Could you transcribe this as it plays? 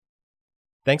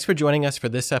Thanks for joining us for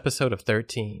this episode of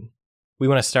 13. We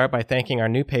want to start by thanking our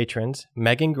new patrons,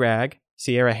 Megan Gregg,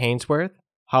 Sierra Hainsworth,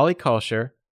 Holly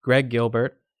Kalsher, Greg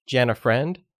Gilbert, Jana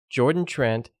Friend, Jordan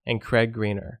Trent, and Craig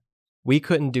Greener. We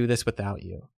couldn't do this without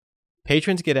you.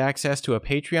 Patrons get access to a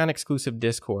Patreon-exclusive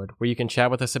Discord where you can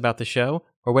chat with us about the show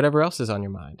or whatever else is on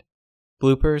your mind.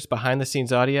 Bloopers,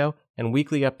 behind-the-scenes audio, and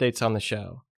weekly updates on the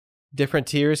show. Different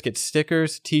tiers get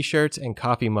stickers, t-shirts, and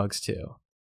coffee mugs too.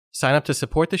 Sign up to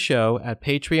support the show at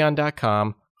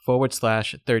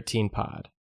patreon.com/13pod.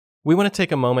 We want to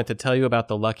take a moment to tell you about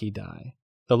The Lucky Die.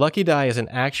 The Lucky Die is an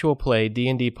actual play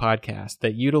D&D podcast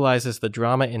that utilizes the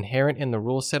drama inherent in the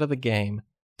rule set of the game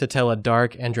to tell a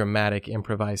dark and dramatic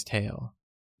improvised tale.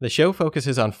 The show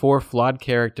focuses on 4 flawed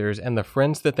characters and the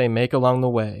friends that they make along the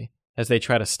way as they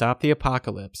try to stop the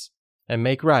apocalypse and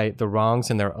make right the wrongs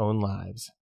in their own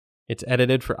lives. It's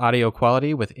edited for audio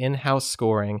quality with in-house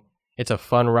scoring. It's a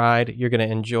fun ride. You're going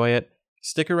to enjoy it.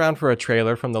 Stick around for a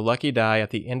trailer from The Lucky Die at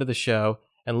the end of the show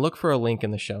and look for a link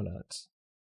in the show notes.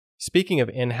 Speaking of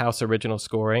in-house original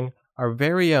scoring, our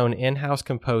very own in-house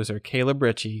composer, Caleb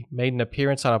Ritchie, made an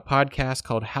appearance on a podcast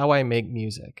called How I Make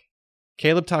Music.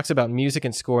 Caleb talks about music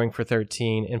and scoring for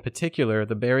 13, in particular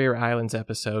the Barrier Islands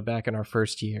episode back in our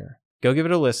first year. Go give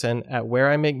it a listen at Where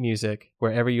I Make Music,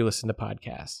 wherever you listen to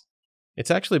podcasts. It's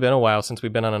actually been a while since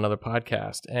we've been on another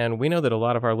podcast, and we know that a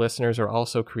lot of our listeners are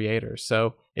also creators,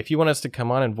 so if you want us to come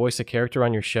on and voice a character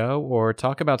on your show, or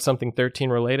talk about something 13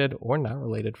 related, or not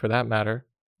related for that matter,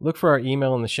 look for our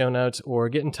email in the show notes or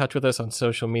get in touch with us on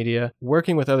social media.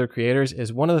 Working with other creators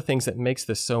is one of the things that makes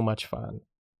this so much fun.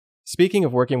 Speaking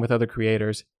of working with other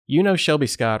creators, you know Shelby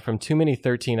Scott from Too Many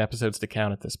 13 Episodes to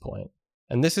Count at this point.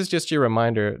 And this is just your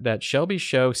reminder that Shelby's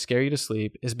show Scare You to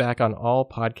Sleep is back on all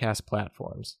podcast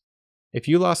platforms. If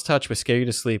you lost touch with Scare You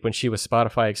to Sleep when she was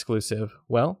Spotify exclusive,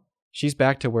 well, she's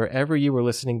back to wherever you were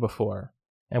listening before,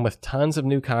 and with tons of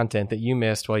new content that you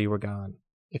missed while you were gone.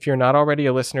 If you're not already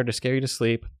a listener to Scare You to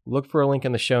Sleep, look for a link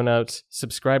in the show notes,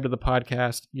 subscribe to the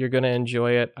podcast. You're going to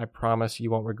enjoy it. I promise you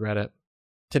won't regret it.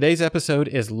 Today's episode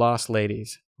is Lost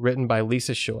Ladies, written by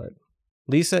Lisa Short.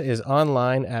 Lisa is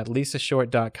online at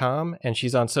lisashort.com, and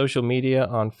she's on social media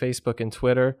on Facebook and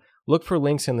Twitter. Look for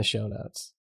links in the show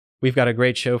notes. We've got a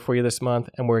great show for you this month,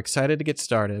 and we're excited to get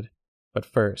started. But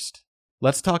first,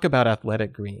 let's talk about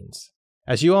Athletic Greens.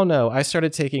 As you all know, I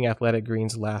started taking Athletic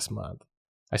Greens last month.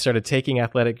 I started taking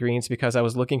Athletic Greens because I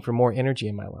was looking for more energy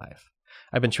in my life.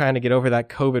 I've been trying to get over that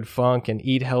COVID funk and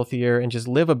eat healthier and just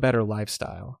live a better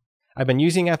lifestyle. I've been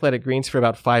using Athletic Greens for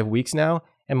about 5 weeks now,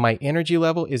 and my energy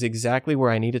level is exactly where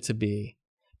I need it to be.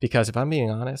 Because if I'm being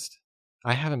honest,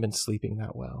 I haven't been sleeping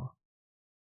that well.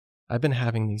 I've been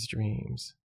having these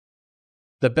dreams.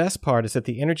 The best part is that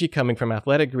the energy coming from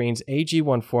Athletic Greens'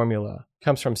 AG1 formula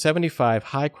comes from 75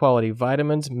 high-quality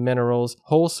vitamins, minerals,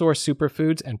 whole source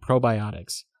superfoods, and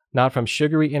probiotics, not from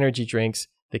sugary energy drinks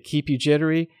that keep you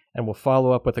jittery and will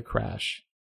follow up with a crash.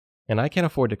 And I can't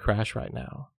afford to crash right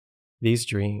now. These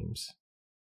dreams.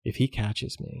 If he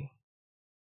catches me.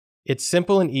 It's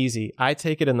simple and easy. I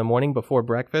take it in the morning before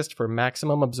breakfast for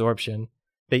maximum absorption.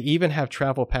 They even have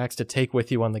travel packs to take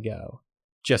with you on the go.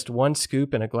 Just 1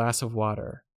 scoop in a glass of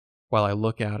water while I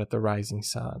look out at the rising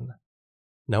sun,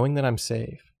 knowing that I'm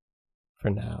safe for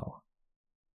now.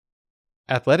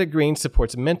 Athletic Greens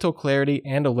supports mental clarity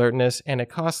and alertness, and it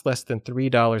costs less than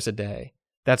 $3 a day.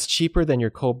 That's cheaper than your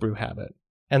cold brew habit,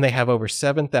 and they have over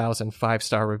 7,000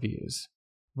 5-star reviews.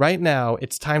 Right now,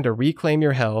 it's time to reclaim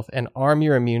your health and arm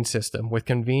your immune system with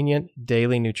convenient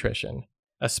daily nutrition,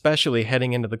 especially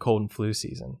heading into the cold and flu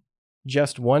season.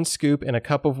 Just 1 scoop in a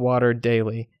cup of water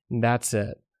daily, and that's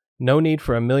it. No need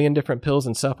for a million different pills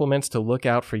and supplements to look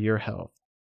out for your health.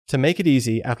 To make it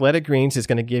easy, Athletic Greens is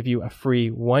going to give you a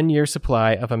free 1-year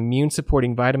supply of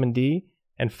immune-supporting vitamin D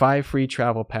and 5 free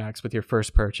travel packs with your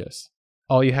first purchase.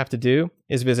 All you have to do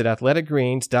is visit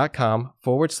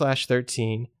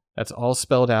athleticgreens.com/13. That's all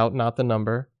spelled out, not the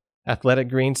number.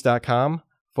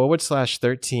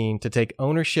 athleticgreens.com/13 to take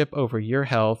ownership over your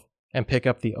health and pick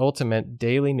up the ultimate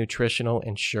daily nutritional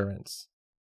insurance.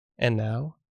 And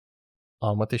now,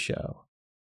 on with the show.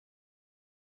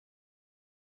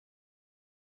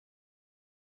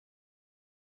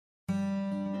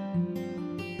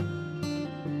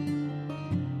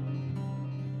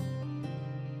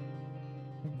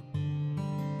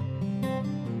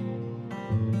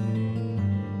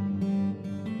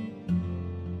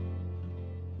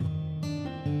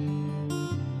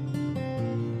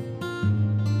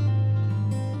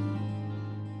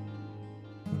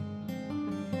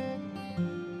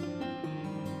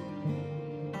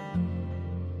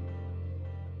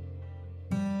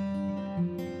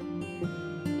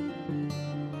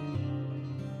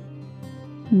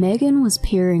 Megan was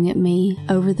peering at me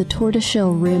over the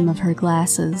tortoiseshell rim of her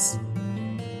glasses.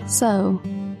 "So,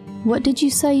 what did you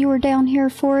say you were down here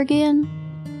for again?"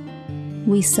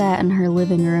 We sat in her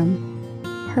living room.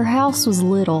 Her house was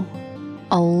little,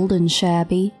 old and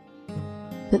shabby,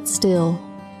 but still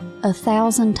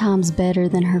 1,000 times better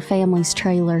than her family's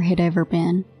trailer had ever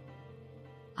been.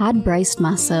 I'd braced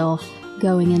myself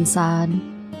going inside,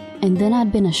 and then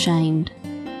I'd been ashamed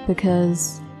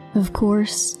because, of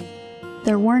course,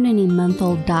 there weren't any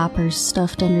month-old diapers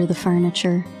stuffed under the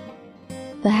furniture.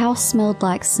 The house smelled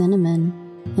like cinnamon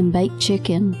and baked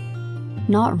chicken,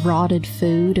 not rotted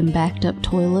food and backed-up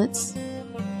toilets.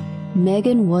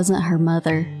 Megan wasn't her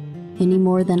mother, any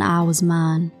more than I was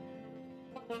mine.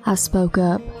 I spoke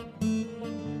up.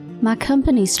 "My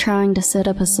company's trying to set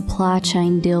up a supply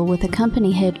chain deal with a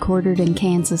company headquartered in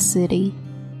Kansas City."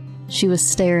 She was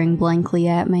staring blankly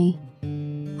at me.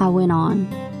 I went on.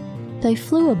 "They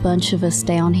flew a bunch of us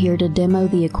down here to demo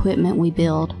the equipment we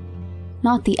build.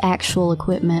 Not the actual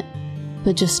equipment,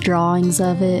 but just drawings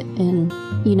of it and,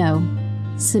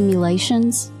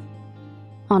 simulations.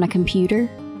 On a computer,"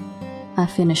 I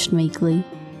finished meekly.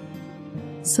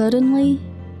 Suddenly,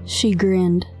 she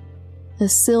grinned, a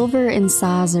silver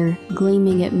incisor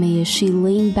gleaming at me as she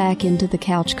leaned back into the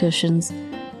couch cushions,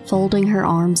 folding her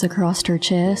arms across her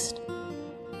chest.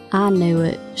 "I knew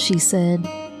it," she said.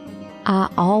 "I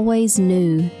always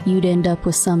knew you'd end up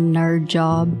with some nerd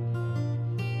job."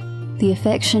 The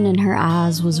affection in her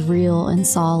eyes was real and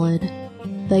solid.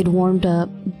 They'd warmed up,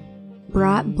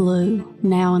 bright blue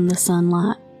now in the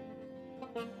sunlight.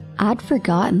 I'd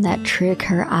forgotten that trick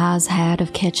her eyes had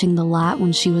of catching the light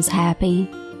when she was happy.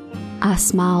 I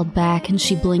smiled back and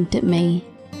she blinked at me,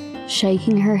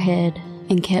 shaking her head,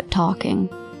 and kept talking.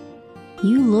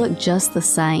 "You look just the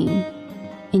same,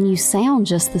 and you sound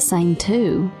just the same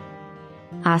too."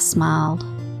 I smiled.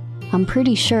 "I'm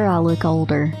pretty sure I look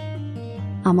older.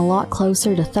 I'm a lot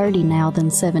closer to 30 now than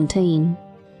 17.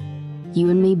 "You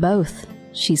and me both,"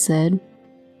 she said.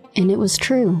 And it was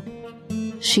true.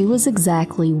 She was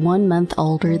exactly 1 month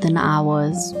older than I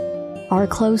was. Our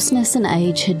closeness in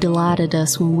age had delighted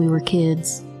us when we were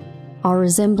kids. Our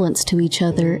resemblance to each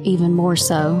other even more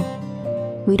so.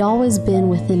 We'd always been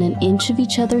within an inch of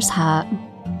each other's height,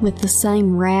 with the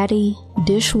same ratty,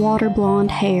 dishwater blonde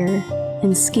hair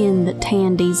and skin that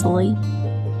tanned easily,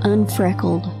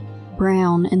 unfreckled,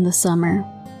 brown in the summer.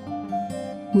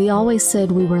 We always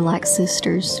said we were like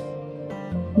sisters.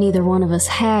 Neither one of us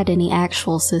had any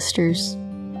actual sisters.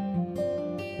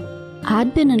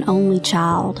 I'd been an only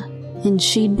child, and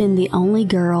she'd been the only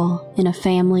girl in a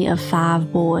family of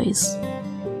 5 boys.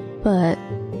 But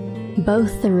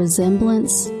both the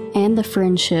resemblance and the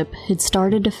friendship had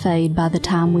started to fade by the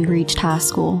time we reached high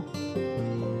school.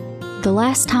 The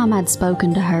last time I'd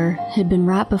spoken to her had been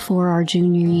right before our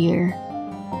junior year,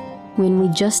 when we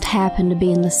just happened to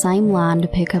be in the same line to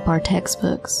pick up our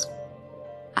textbooks.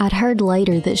 I'd heard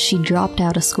later that she'd dropped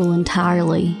out of school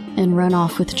entirely and run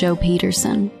off with Joe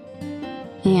Peterson.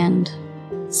 And,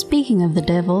 speaking of the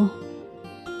devil,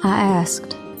 I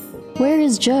asked, "Where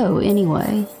is Joe,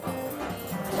 anyway?"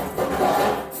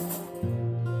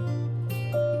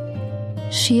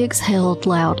 She exhaled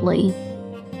loudly,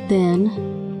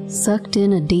 then sucked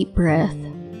in a deep breath.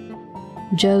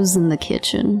 "Joe's in the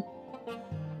kitchen."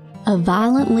 A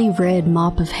violently red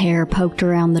mop of hair poked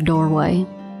around the doorway.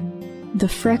 The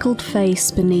freckled face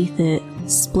beneath it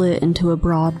split into a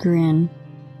broad grin.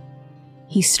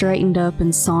 He straightened up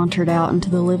and sauntered out into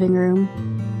the living room.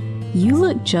 "You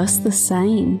look just the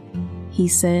same," he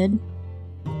said.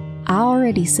 "I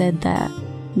already said that,"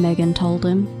 Megan told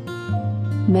him.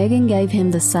 Megan gave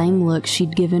him the same look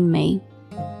she'd given me.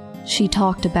 She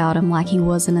talked about him like he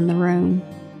wasn't in the room.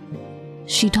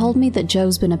 She told me that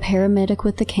Joe's been a paramedic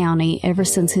with the county ever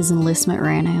since his enlistment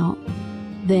ran out.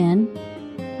 Then,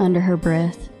 under her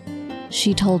breath,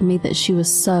 she told me that she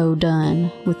was so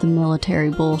done with the military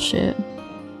bullshit.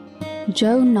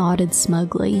 Joe nodded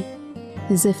smugly,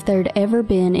 as if there'd ever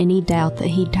been any doubt that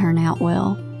he'd turn out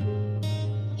well.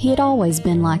 He had always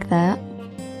been like that,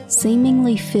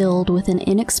 seemingly filled with an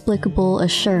inexplicable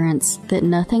assurance that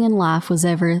nothing in life was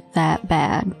ever that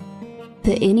bad,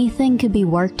 that anything could be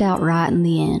worked out right in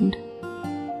the end.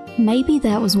 Maybe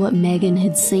that was what Megan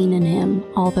had seen in him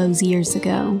all those years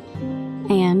ago,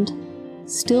 and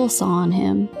still saw in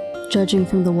him, judging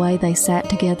from the way they sat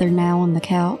together now on the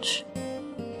couch.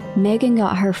 Megan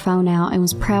got her phone out and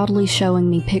was proudly showing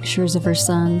me pictures of her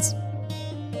sons.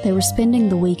 They were spending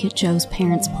the week at Joe's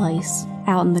parents' place,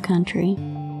 out in the country.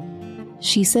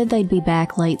 She said they'd be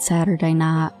back late Saturday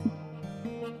night.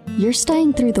 "You're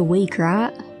staying through the week,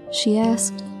 right?" she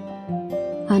asked.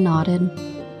 I nodded.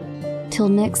 Till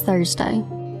next Thursday."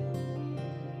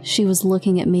 She was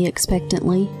looking at me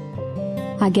expectantly.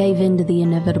 I gave in to the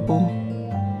inevitable.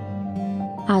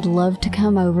 "I'd love to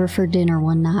come over for dinner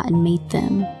one night and meet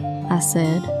them," I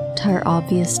said, to her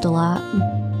obvious delight.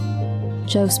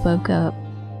 Joe spoke up.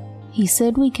 He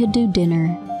said we could do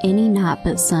dinner any night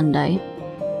but Sunday.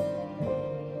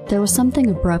 There was something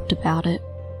abrupt about it.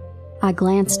 I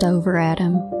glanced over at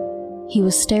him. He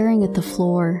was staring at the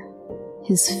floor,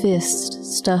 his fist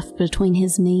stuffed between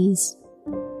his knees.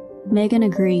 Megan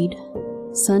agreed.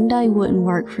 Sunday wouldn't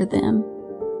work for them.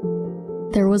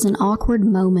 There was an awkward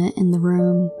moment in the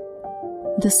room.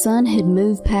 The sun had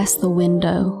moved past the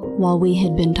window while we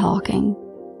had been talking.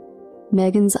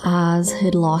 Megan's eyes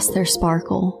had lost their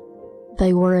sparkle.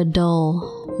 They were a dull,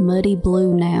 muddy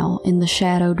blue now in the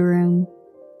shadowed room.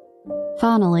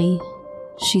 Finally,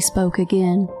 she spoke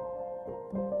again.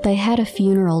 They had a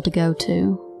funeral to go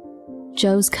to.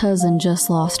 Joe's cousin just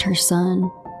lost her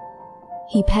son.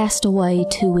 He passed away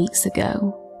 2 weeks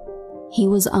ago. He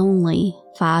was only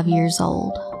 5 years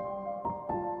old.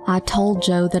 I told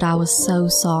Joe that I was so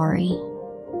sorry.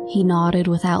 He nodded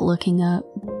without looking up.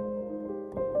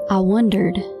 I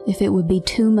wondered if it would be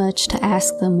too much to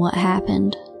ask them what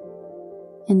happened,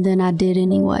 and then I did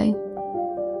anyway.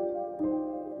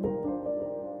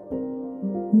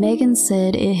 Megan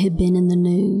said it had been in the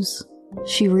news.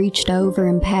 She reached over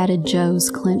and patted Joe's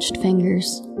clenched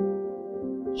fingers.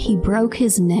 He broke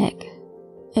his neck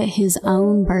at his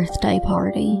own birthday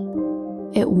party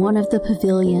at one of the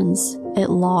pavilions at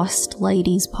Lost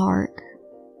Ladies Park.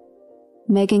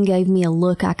 Megan gave me a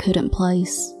look I couldn't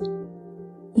place.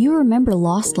 "You remember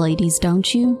Lost Ladies,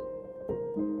 don't you?"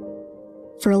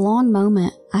 For a long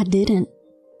moment, I didn't.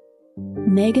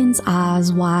 Megan's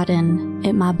eyes widened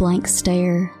at my blank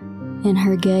stare, and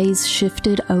her gaze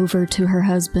shifted over to her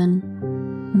husband.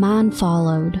 Mine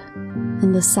followed,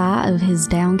 and the sight of his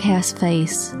downcast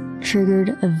face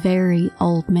triggered a very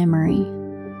old memory.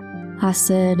 I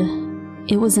said,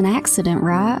 "It was an accident,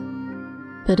 right?"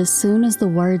 But as soon as the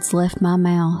words left my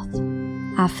mouth,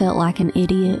 I felt like an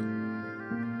idiot.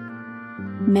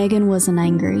 Megan wasn't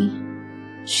angry.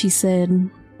 She said,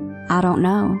 "I don't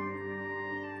know."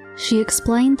 She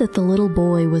explained that the little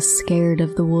boy was scared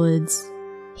of the woods.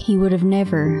 He would have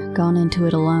never gone into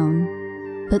it alone,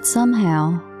 but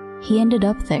somehow he ended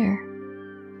up there.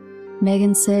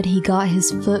 Megan said he got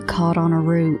his foot caught on a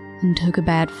root and took a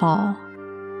bad fall.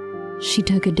 She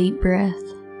took a deep breath.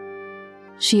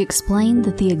 She explained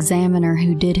that the examiner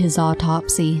who did his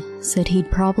autopsy said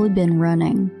he'd probably been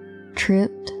running,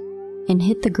 tripped, and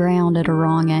hit the ground at a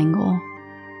wrong angle.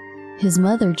 His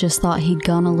mother just thought he'd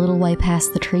gone a little way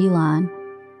past the tree line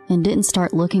and didn't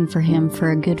start looking for him for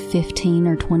a good 15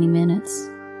 or 20 minutes.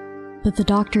 But the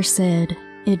doctor said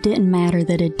it didn't matter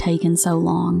that it'd taken so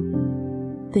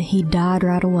long, that he'd died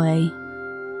right away,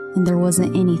 and there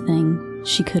wasn't anything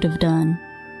she could have done.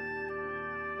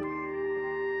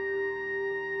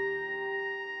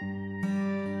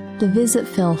 The visit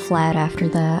fell flat after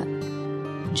that.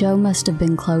 Joe must have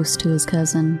been close to his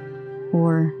cousin,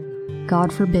 or,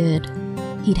 God forbid,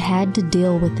 he'd had to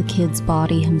deal with the kid's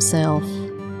body himself.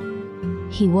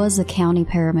 He was a county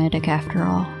paramedic after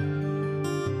all.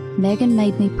 Megan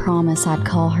made me promise I'd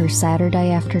call her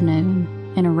Saturday afternoon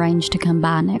and arrange to come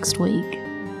by next week.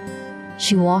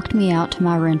 She walked me out to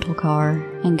my rental car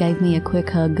and gave me a quick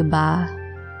hug goodbye.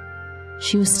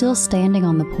 She was still standing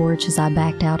on the porch as I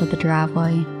backed out of the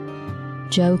driveway.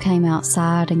 Joe came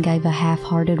outside and gave a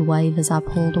half-hearted wave as I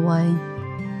pulled away.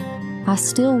 I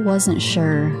still wasn't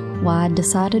sure why I'd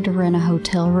decided to rent a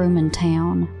hotel room in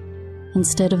town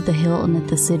instead of the Hilton at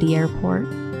the city airport.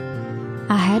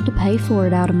 I had to pay for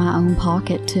it out of my own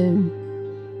pocket, too.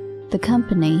 The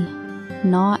company,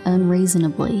 not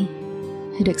unreasonably,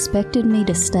 had expected me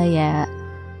to stay at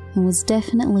and was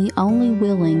definitely only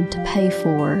willing to pay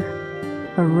for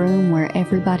a room where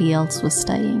everybody else was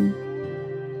staying.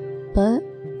 But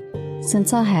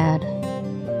since I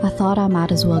thought I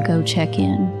might as well go check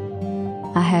in.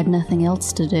 I had nothing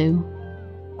else to do.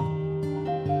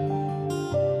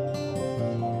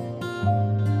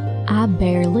 I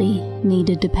barely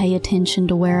needed to pay attention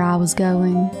to where I was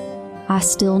going. I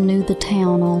still knew the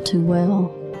town all too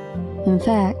well. In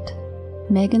fact,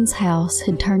 Megan's house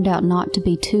had turned out not to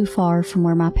be too far from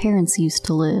where my parents used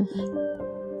to live.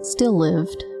 Still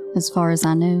lived, as far as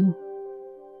I knew.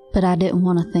 But I didn't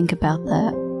want to think about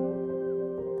that.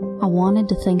 I wanted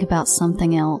to think about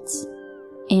something else.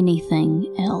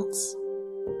 Anything else.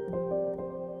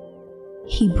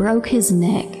 He broke his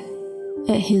neck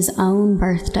at his own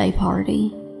birthday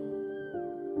party.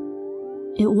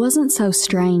 It wasn't so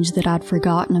strange that I'd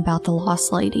forgotten about the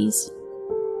Lost Ladies.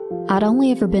 I'd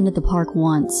only ever been to the park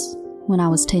once, when I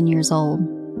was 10 years old.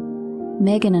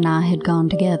 Megan and I had gone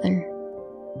together.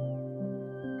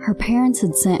 Her parents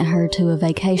had sent her to a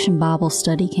vacation Bible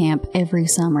study camp every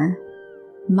summer.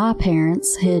 My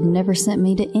parents had never sent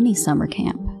me to any summer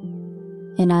camp,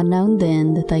 and I'd known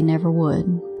then that they never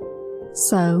would.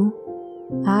 So,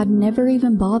 I'd never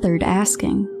even bothered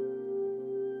asking.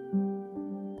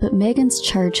 But Megan's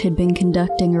church had been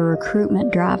conducting a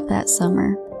recruitment drive that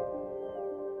summer.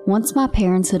 Once my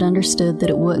parents had understood that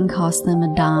it wouldn't cost them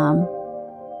a dime,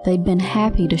 they'd been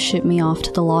happy to ship me off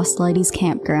to the Lost Ladies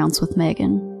campgrounds with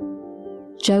Megan.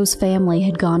 Joe's family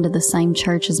had gone to the same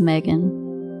church as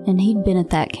Megan, and he'd been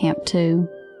at that camp too.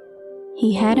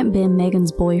 He hadn't been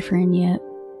Megan's boyfriend yet,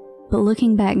 but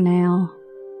looking back now,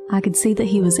 I could see that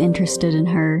he was interested in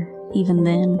her, even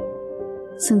then.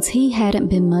 Since he hadn't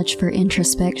been much for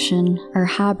introspection or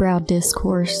highbrow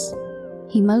discourse,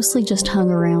 he mostly just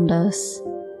hung around us,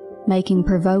 making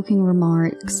provoking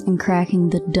remarks and cracking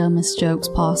the dumbest jokes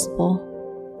possible.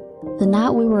 The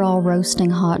night we were all roasting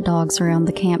hot dogs around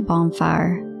the camp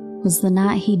bonfire was the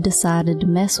night he'd decided to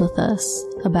mess with us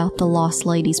about the Lost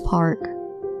Ladies Park.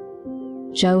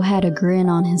 Joe had a grin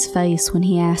on his face when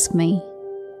he asked me,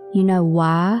 "You know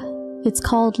why it's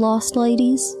called Lost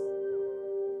Ladies?"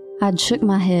 I'd shook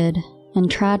my head and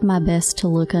tried my best to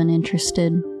look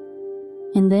uninterested.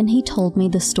 And then he told me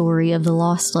the story of the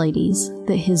Lost Ladies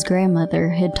that his grandmother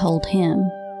had told him.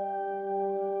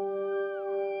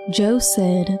 Joe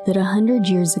said that 100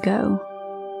 years ago,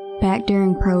 back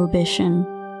during Prohibition,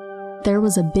 there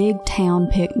was a big town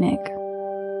picnic,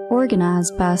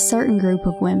 organized by a certain group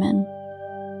of women.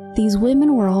 These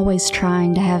women were always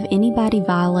trying to have anybody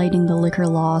violating the liquor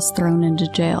laws thrown into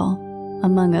jail,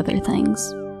 among other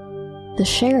things. The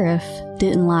sheriff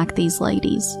didn't like these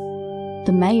ladies.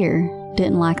 The mayor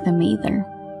didn't like them either.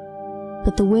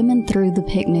 But the women threw the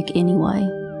picnic anyway.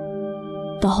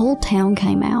 The whole town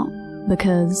came out,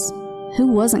 because who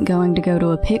wasn't going to go to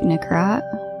a picnic, right?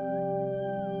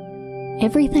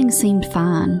 Everything seemed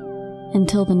fine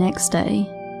until the next day,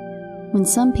 when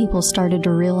some people started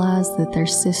to realize that their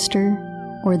sister,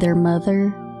 or their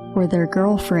mother, or their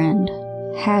girlfriend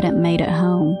hadn't made it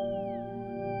home.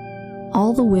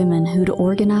 All the women who'd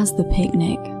organized the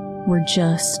picnic were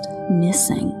just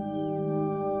missing.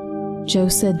 Joe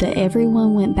said that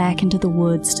everyone went back into the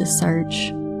woods to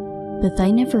search, but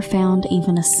they never found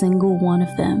even a single one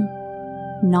of them.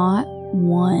 Not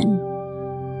one.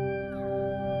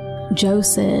 Joe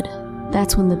said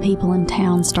that's when the people in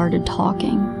town started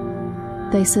talking.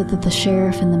 They said that the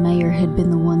sheriff and the mayor had been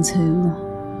the ones who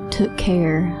took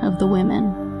care of the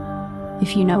women,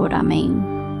 if you know what I mean.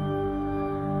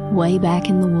 Way back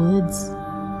in the woods,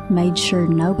 made sure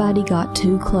nobody got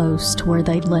too close to where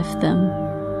they'd left them.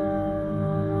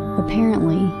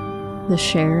 Apparently, the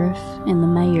sheriff and the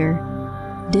mayor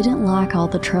didn't like all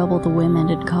the trouble the women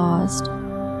had caused,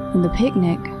 and the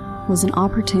picnic was an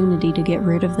opportunity to get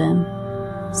rid of them.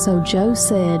 So Joe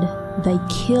said they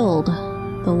killed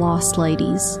the Lost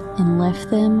Ladies and left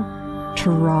them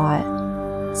to rot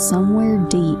somewhere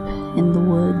deep in the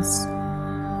woods.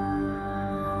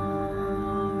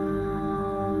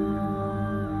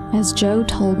 As Joe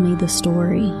told me the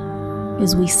story,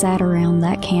 as we sat around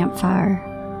that campfire,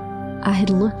 I had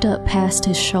looked up past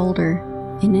his shoulder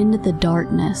and into the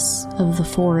darkness of the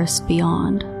forest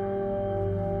beyond.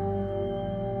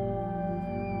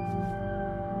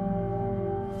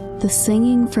 The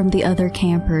singing from the other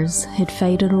campers had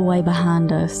faded away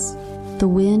behind us. The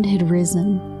wind had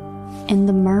risen, and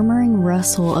the murmuring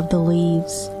rustle of the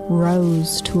leaves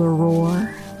rose to a roar.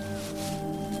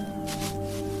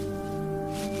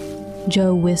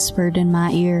 Joe whispered in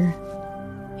my ear,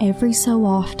 "Every so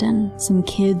often, some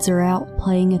kids are out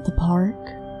playing at the park,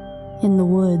 in the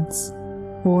woods,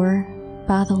 or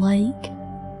by the lake,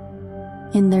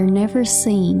 and they're never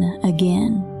seen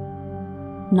again.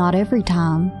 Not every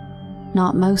time,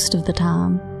 not most of the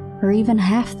time, or even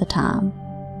half the time,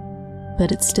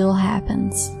 but it still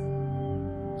happens."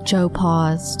 Joe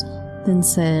paused, then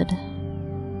said,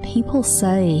 "People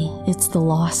say it's the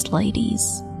Lost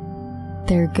Ladies.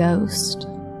 Their ghost."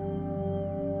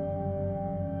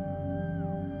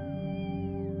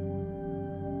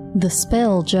 The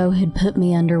spell Joe had put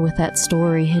me under with that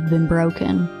story had been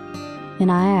broken, and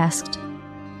I asked,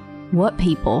 "What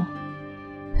people?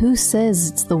 Who says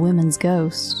it's the women's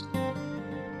ghost?"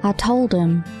 I told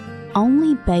him,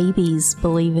 "Only babies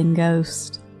believe in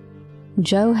ghosts."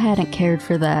 Joe hadn't cared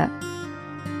for that.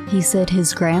 He said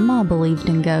his grandma believed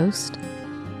in ghosts,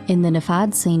 and that if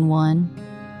I'd seen one,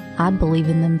 I'd believe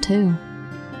in them too.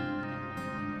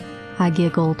 I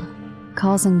giggled,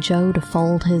 causing Joe to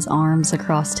fold his arms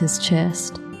across his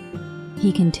chest.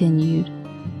 he continued,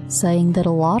 saying that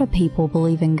a lot of people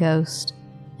believe in ghosts,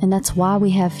 and that's why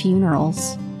we have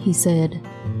funerals. He said,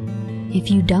 if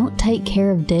you don't take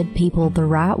care of dead people the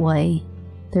right way,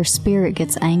 their spirit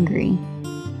gets angry,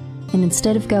 and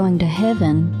instead of going to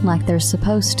heaven like they're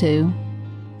supposed to,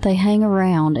 they hang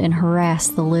around and harass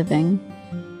the living.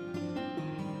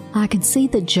 I could see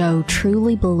that Joe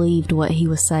truly believed what he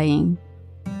was saying.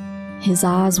 His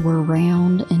eyes were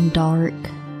round and dark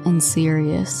and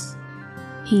serious.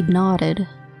 He'd nodded,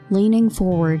 leaning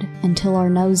forward until our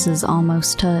noses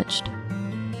almost touched.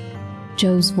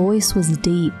 Joe's voice was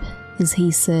deep as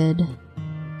he said,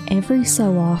 every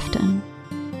so often,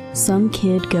 some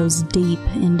kid goes deep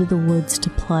into the woods to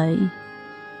play,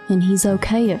 and he's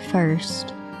okay at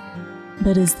first.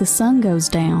 But as the sun goes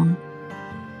down,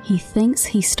 he thinks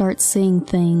he starts seeing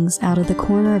things out of the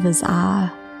corner of his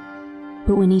eye,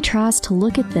 but when he tries to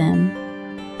look at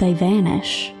them, they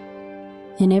vanish.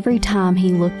 And every time he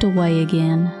looked away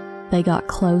again, they got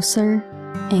closer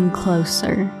and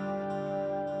closer.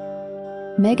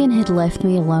 Megan had left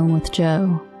me alone with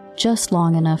Joe, just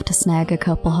long enough to snag a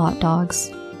couple hot dogs.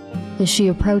 As she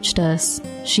approached us,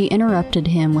 she interrupted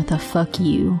him with a "fuck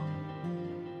you,"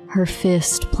 her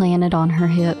fist planted on her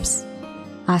hips.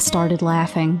 I started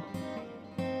laughing.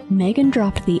 Megan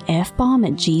dropped the F-bomb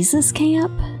at Jesus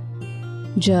Camp?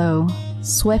 Joe,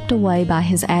 swept away by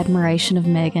his admiration of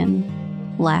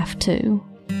Megan, laughed too.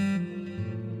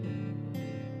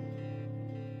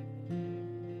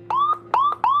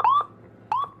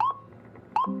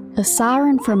 A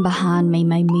siren from behind me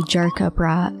made me jerk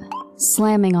upright,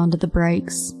 slamming onto the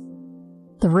brakes.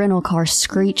 The rental car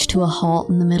screeched to a halt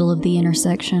in the middle of the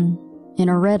intersection, and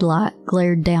a red light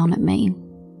glared down at me.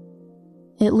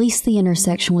 At least the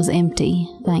intersection was empty,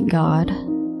 thank God.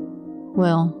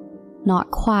 Well,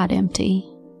 not quite empty.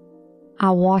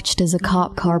 I watched as a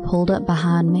cop car pulled up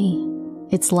behind me,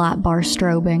 its light bar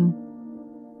strobing.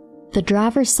 The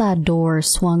driver's side door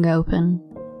swung open.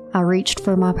 I reached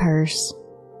for my purse.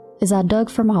 As I dug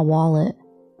for my wallet,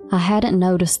 I hadn't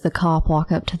noticed the cop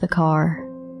walk up to the car.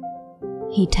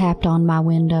 He tapped on my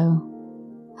window.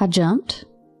 I jumped,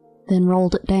 then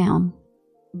rolled it down.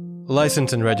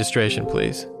 License and registration,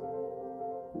 please.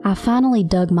 I finally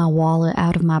dug my wallet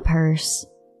out of my purse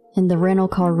and the rental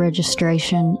car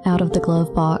registration out of the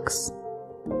glove box.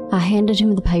 I handed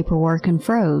him the paperwork and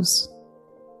froze,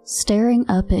 staring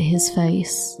up at his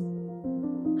face.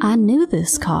 I knew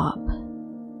this cop.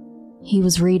 He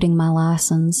was reading my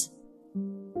license.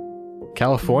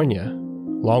 California?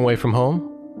 Long way from home?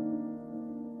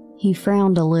 He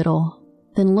frowned a little,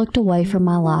 then looked away from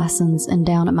my license and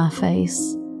down at my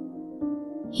face.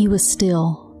 He was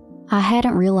still. I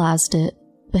hadn't realized it,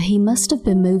 but he must have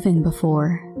been moving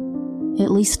before.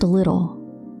 At least a little.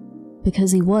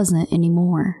 Because he wasn't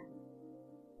anymore.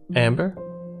 Amber?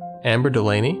 Amber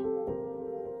Delaney?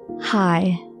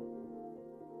 Hi.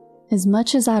 As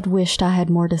much as I'd wished I had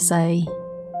more to say,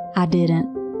 I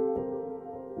didn't.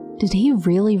 Did he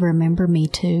really remember me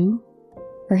too?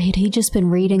 Or had he just been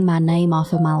reading my name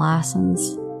off of my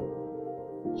license?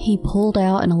 He pulled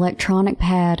out an electronic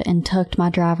pad and tucked my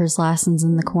driver's license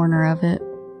in the corner of it.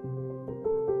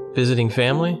 Visiting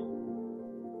family?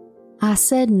 I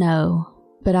said no,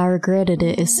 but I regretted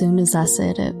it as soon as I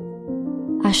said it.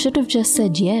 I should have just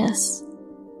said yes.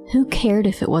 Who cared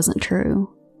if it wasn't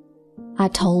true? I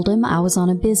told him I was on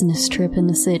a business trip in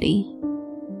the city.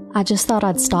 I just thought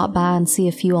I'd stop by and see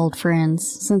a few old friends,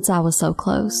 since I was so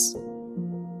close.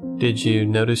 Did you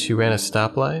notice you ran a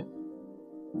stoplight?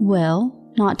 Well,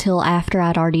 not till after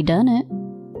I'd already done it.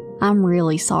 I'm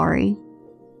really sorry.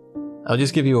 I'll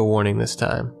just give you a warning this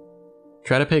time.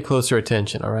 Try to pay closer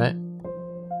attention, alright?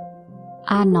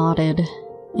 I nodded,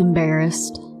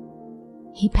 embarrassed.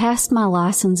 He passed my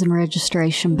license and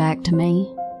registration back to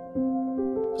me.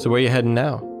 So where you heading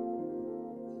now?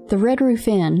 The Red Roof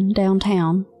Inn,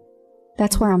 downtown.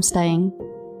 That's where I'm staying.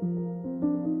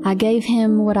 I gave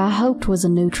him what I hoped was a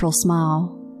neutral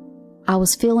smile. I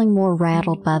was feeling more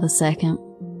rattled by the second.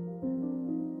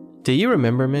 Do you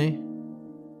remember me?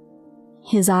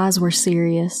 His eyes were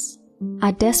serious.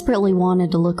 I desperately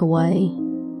wanted to look away,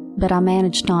 but I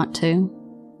managed not to.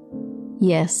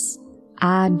 Yes,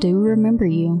 I do remember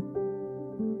you.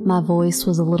 My voice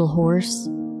was a little hoarse.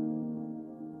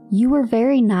 You were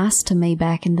very nice to me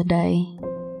back in the day.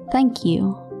 Thank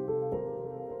you.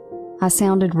 I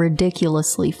sounded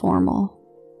ridiculously formal.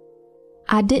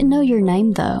 I didn't know your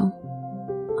name, though.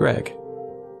 Greg.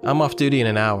 I'm off duty in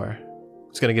an hour. I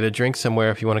was gonna get a drink somewhere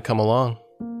if you want to come along.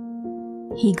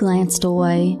 He glanced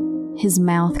away, his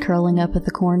mouth curling up at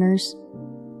the corners.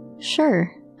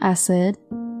 Sure, I said.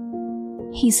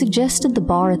 He suggested the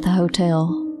bar at the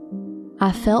hotel.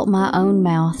 I felt my own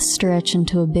mouth stretch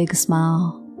into a big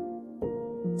smile.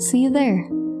 See you there.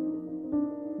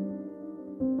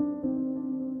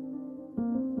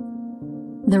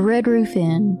 The Red Roof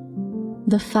Inn,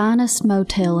 the finest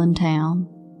motel in town.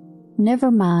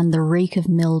 Never mind the reek of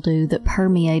mildew that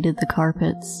permeated the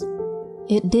carpets.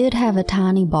 It did have a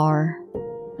tiny bar.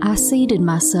 I seated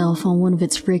myself on one of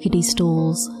its rickety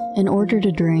stools and ordered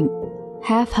a drink,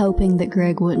 half hoping that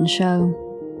Greg wouldn't show.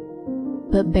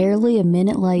 But barely a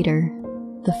minute later,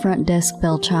 the front desk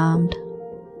bell chimed.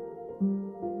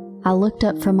 I looked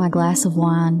up from my glass of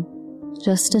wine,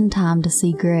 just in time to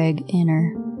see Greg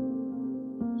enter.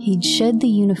 He'd shed the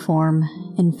uniform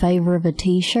in favor of a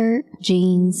t-shirt,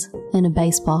 jeans, and a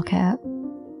baseball cap.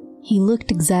 He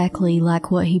looked exactly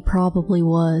like what he probably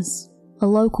was, a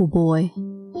local boy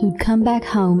who'd come back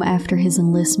home after his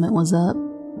enlistment was up,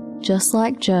 just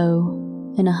like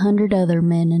Joe and 100 other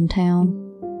men in town.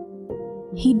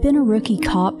 He'd been a rookie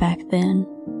cop back then,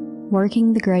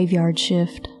 working the graveyard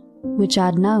shift, which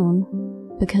I'd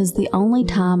known because the only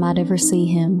time I'd ever see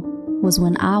him was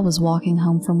when I was walking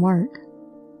home from work.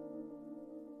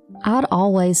 I'd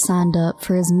always signed up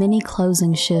for as many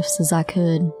closing shifts as I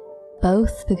could,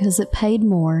 both because it paid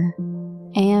more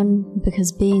and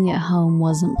because being at home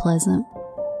wasn't pleasant.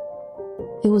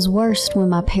 It was worst when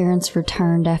my parents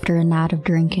returned after a night of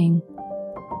drinking.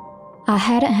 I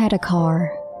hadn't had a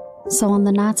car, so on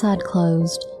the nights I'd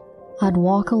closed, I'd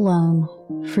walk alone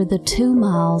for the 2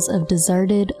 miles of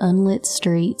deserted, unlit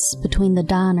streets between the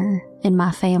diner and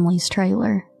my family's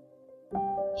trailer.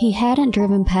 He hadn't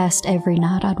driven past every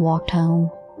night I'd walked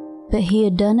home, but he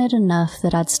had done it enough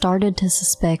that I'd started to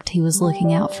suspect he was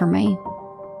looking out for me.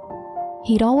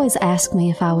 He'd always ask me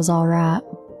if I was all right,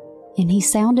 and he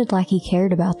sounded like he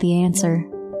cared about the answer,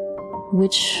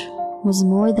 which was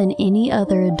more than any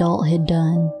other adult had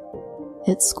done.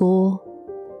 At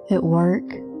school, at work,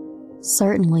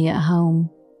 certainly at home.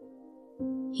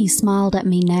 He smiled at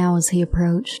me now as he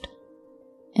approached,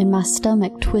 and my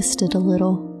stomach twisted a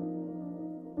little.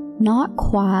 Not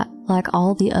quite like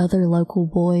all the other local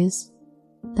boys.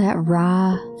 That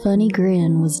wry, funny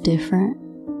grin was different.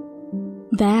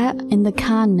 That and the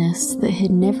kindness that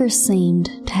had never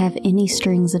seemed to have any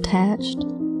strings attached.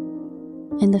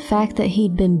 And the fact that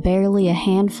he'd been barely a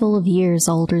handful of years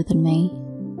older than me.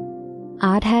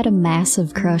 I'd had a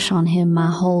massive crush on him my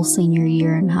whole senior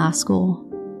year in high school,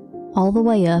 all the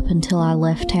way up until I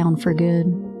left town for good.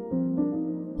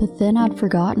 But then I'd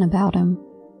forgotten about him.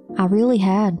 I really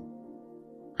had.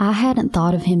 I hadn't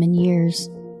thought of him in years.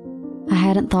 I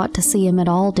hadn't thought to see him at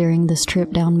all during this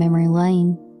trip down memory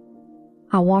lane.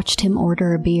 I watched him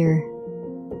order a beer,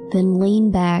 then lean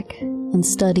back and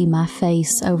study my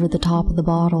face over the top of the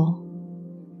bottle.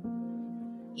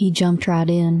 He jumped right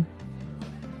in.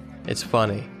 It's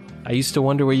funny. I used to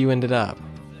wonder where you ended up.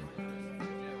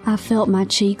 I felt my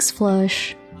cheeks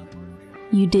flush.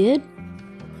 You did?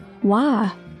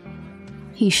 Why?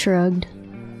 He shrugged.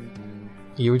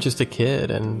 You were just a kid,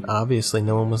 and obviously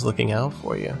no one was looking out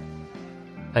for you.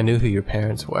 I knew who your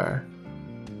parents were.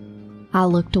 I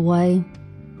looked away.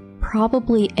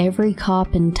 Probably every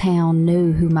cop in town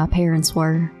knew who my parents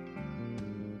were.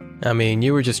 I mean,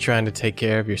 you were just trying to take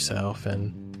care of yourself,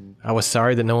 and I was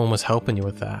sorry that no one was helping you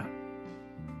with that.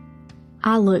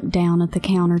 I looked down at the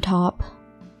countertop.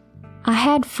 I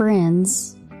had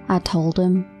friends, I told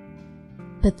him.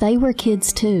 But they were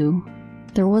kids too.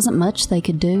 There wasn't much they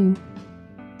could do.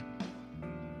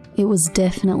 It was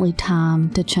definitely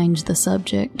time to change the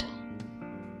subject.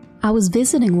 I was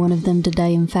visiting one of them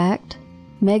today, in fact.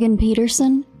 Megan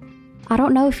Peterson. I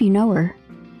don't know if you know her.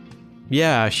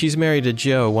 Yeah, she's married to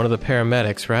Joe, one of the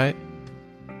paramedics, right?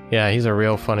 Yeah, he's a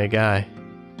real funny guy.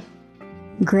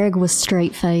 Greg was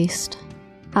straight-faced.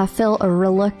 I felt a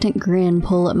reluctant grin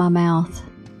pull at my mouth.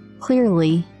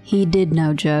 Clearly, he did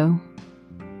know Joe.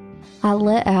 I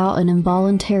let out an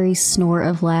involuntary snort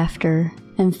of laughter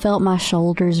and felt my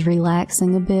shoulders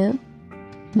relaxing a bit.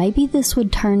 Maybe this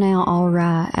would turn out all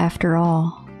right after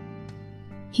all.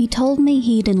 He told me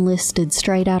he'd enlisted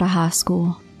straight out of high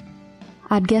school.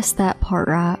 I'd guessed that part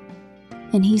right,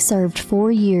 and he served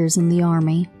 4 years in the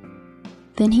Army.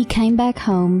 Then he came back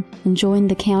home and joined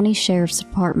the county sheriff's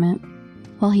department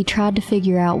while he tried to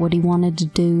figure out what he wanted to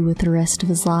do with the rest of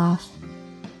his life.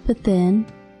 But then,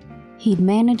 he'd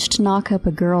managed to knock up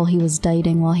a girl he was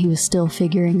dating while he was still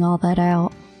figuring all that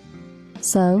out.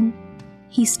 So,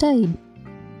 he stayed.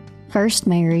 First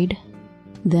married,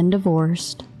 then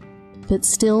divorced, but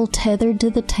still tethered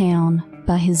to the town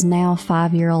by his now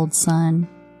 5-year-old son.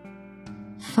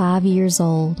 5 years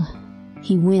old.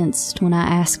 He winced when I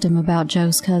asked him about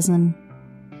Joe's cousin.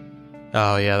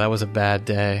 Oh yeah, that was a bad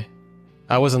day.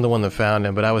 I wasn't the one that found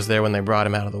him, but I was there when they brought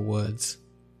him out of the woods.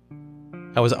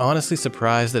 I was honestly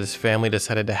surprised that his family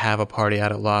decided to have a party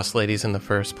out at Lost Ladies in the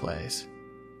first place.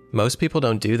 Most people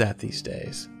don't do that these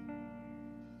days.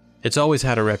 It's always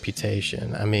had a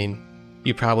reputation. I mean,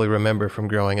 you probably remember from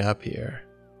growing up here.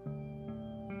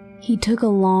 He took a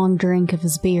long drink of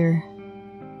his beer.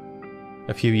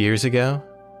 A few years ago,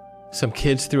 some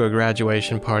kids threw a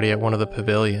graduation party at one of the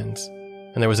pavilions,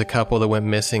 and there was a couple that went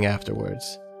missing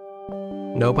afterwards.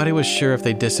 Nobody was sure if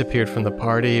they disappeared from the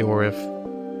party or if,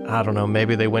 I don't know,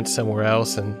 maybe they went somewhere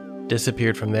else and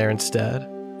disappeared from there instead.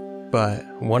 But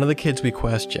one of the kids we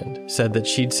questioned said that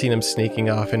she'd seen him sneaking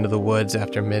off into the woods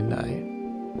after midnight.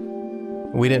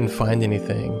 We didn't find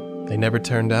anything. They never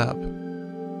turned up.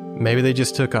 Maybe they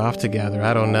just took off together,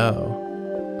 I don't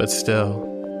know. But still,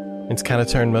 it's kind of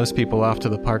turned most people off to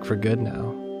the park for good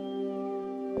now.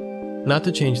 Not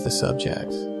to change the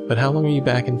subject, but how long are you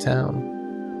back in town?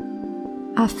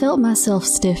 I felt myself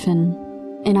stiffen,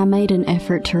 and I made an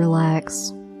effort to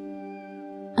relax.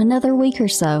 Another week or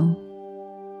so.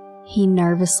 He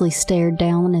nervously stared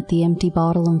down at the empty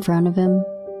bottle in front of him.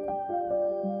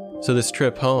 So this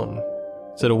trip home,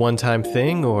 is it a one-time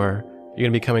thing, or are you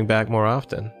going to be coming back more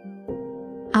often?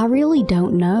 I really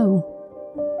don't know.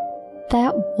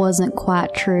 That wasn't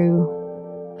quite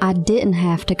true. I didn't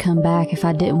have to come back if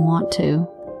I didn't want to,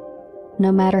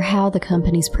 no matter how the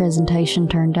company's presentation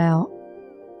turned out.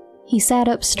 He sat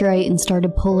up straight and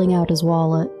started pulling out his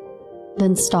wallet,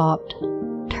 then stopped,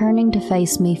 turning to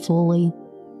face me fully.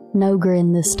 No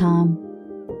grin this time.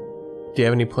 Do you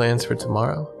have any plans for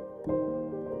tomorrow?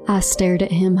 I stared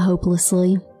at him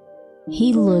hopelessly.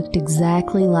 He looked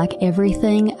exactly like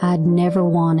everything I'd never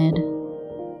wanted,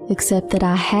 except that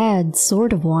I had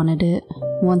sort of wanted it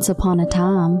once upon a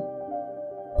time.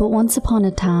 But once upon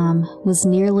a time was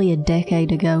nearly a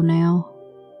decade ago now.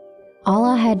 All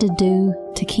I had to do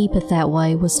to keep it that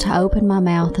way was to open my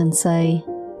mouth and say,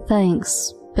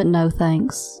 thanks, but no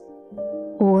thanks.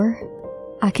 Or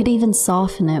I could even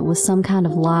soften it with some kind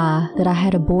of lie that I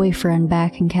had a boyfriend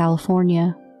back in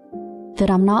California,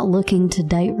 that I'm not looking to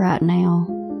date right now.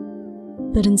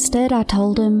 But instead I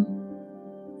told him,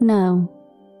 no,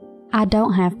 I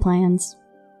don't have plans.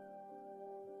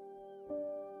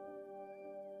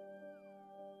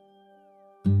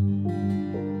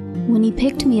 When he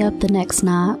picked me up the next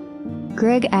night,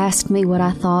 Greg asked me what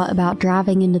I thought about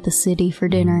driving into the city for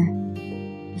dinner.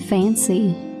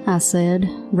 Fancy, I said,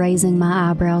 raising my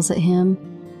eyebrows at him,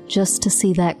 just to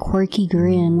see that quirky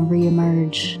grin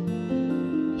reemerge.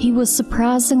 He was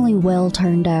surprisingly well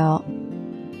turned out.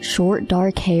 Short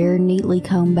dark hair neatly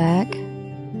combed back,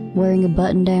 wearing a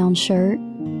button-down shirt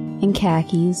and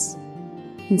khakis,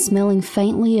 and smelling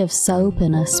faintly of soap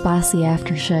and a spicy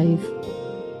aftershave.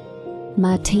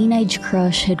 My teenage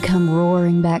crush had come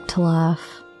roaring back to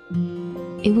life.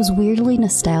 It was weirdly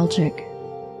nostalgic.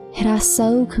 Had I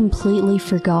so completely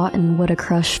forgotten what a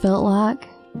crush felt like?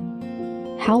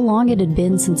 How long it had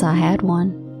been since I had one?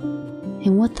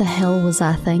 And what the hell was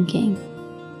I thinking?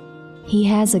 He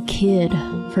has a kid,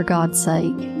 for God's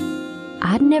sake.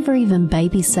 I'd never even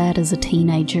babysat as a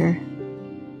teenager.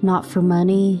 Not for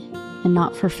money, and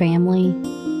not for family,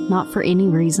 not for any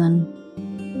reason.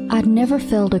 I'd never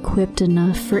felt equipped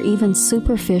enough for even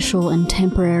superficial and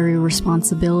temporary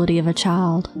responsibility of a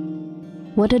child.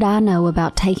 What did I know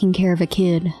about taking care of a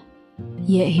kid?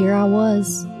 Yet here I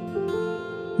was.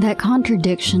 That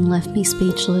contradiction left me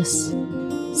speechless,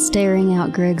 staring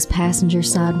out Greg's passenger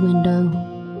side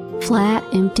window. Flat,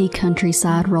 empty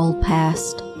countryside rolled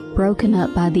past, broken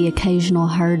up by the occasional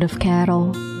herd of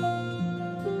cattle.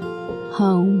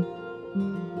 Home.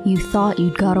 You thought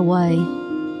you'd got away.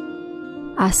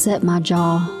 I set my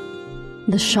jaw.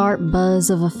 The sharp buzz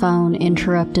of a phone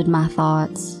interrupted my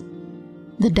thoughts.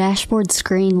 The dashboard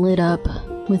screen lit up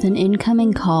with an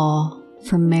incoming call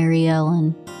from Mary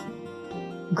Ellen.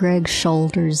 Greg's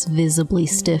shoulders visibly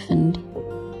stiffened.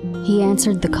 He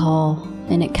answered the call,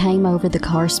 and it came over the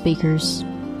car speakers.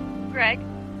 Greg?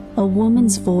 A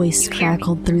woman's voice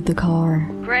crackled through the car.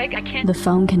 Greg, I can't. The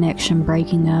phone connection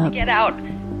breaking up. Get out.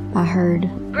 I heard,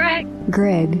 Greg!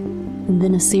 Greg, and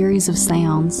then a series of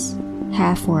sounds,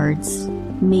 half words.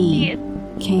 Me,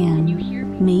 can, you hear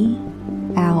me?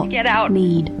 Me, out, Get out.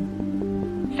 need,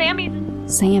 Sammy.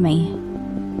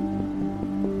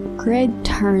 Greg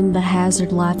turned the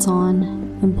hazard lights on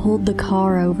and pulled the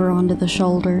car over onto the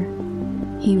shoulder.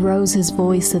 He rose his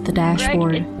voice at the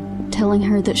dashboard, telling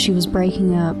her that she was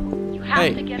breaking up. You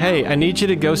have to get Hey, out. I need you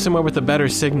to go somewhere with a better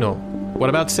signal. What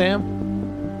about Sam?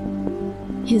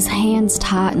 His hands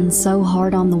tightened so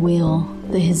hard on the wheel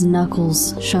that his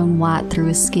knuckles shone white through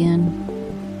his skin.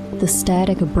 The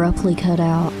static abruptly cut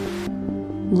out.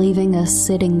 leaving us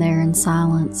sitting there in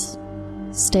silence,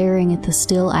 staring at the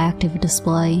still active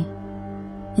display.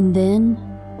 And then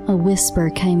a whisper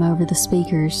came over the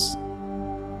speakers.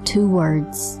 2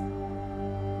 words.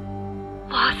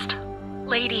 Lost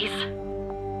ladies.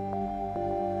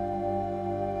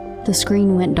 The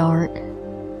screen went dark.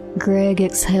 Greg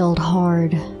exhaled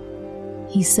hard.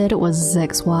 He said it was his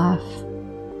ex-wife.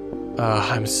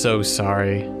 I'm so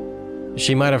sorry.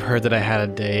 She might have heard that I had a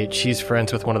date. She's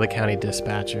friends with one of the county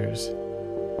dispatchers.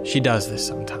 She does this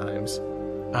sometimes.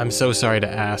 I'm so sorry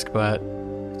to ask, but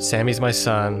Sammy's my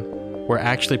son. We're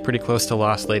actually pretty close to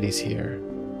Lost Ladies here.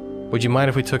 Would you mind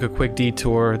if we took a quick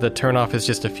detour? The turnoff is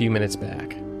just a few minutes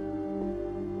back.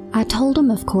 I told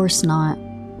him of course not,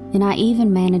 and I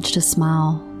even managed to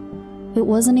smile. It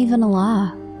wasn't even a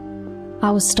lie.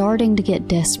 I was starting to get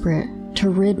desperate, to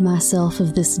rid myself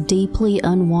of this deeply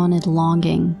unwanted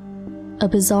longing, a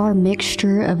bizarre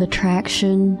mixture of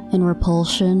attraction and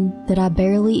repulsion that I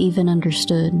barely even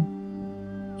understood.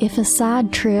 If a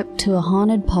side trip to a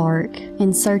haunted park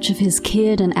in search of his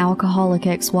kid and alcoholic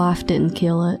ex-wife didn't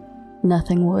kill it,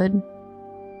 nothing would.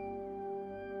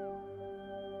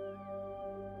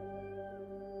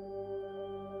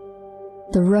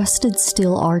 The rusted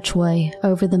steel archway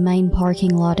over the main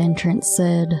parking lot entrance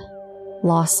said,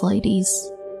 Lost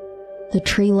Ladies. The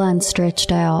tree line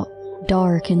stretched out,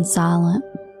 dark and silent.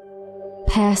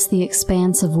 Past the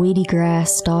expanse of weedy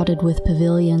grass dotted with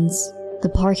pavilions, the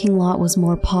parking lot was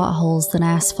more potholes than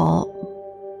asphalt.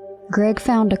 Greg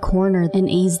found a corner and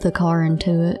eased the car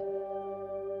into it.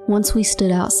 Once we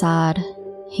stood outside,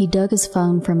 he dug his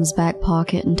phone from his back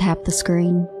pocket and tapped the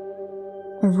screen.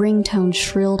 A ringtone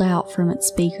shrilled out from its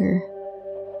speaker.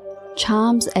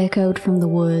 Chimes echoed from the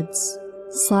woods,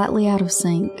 slightly out of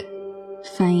sync,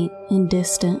 faint and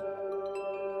distant.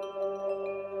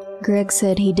 Greg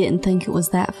said he didn't think it was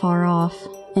that far off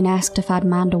and asked if I'd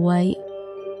mind to wait.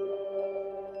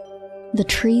 The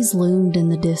trees loomed in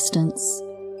the distance,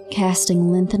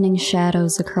 casting lengthening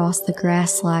shadows across the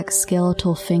grass-like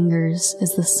skeletal fingers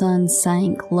as the sun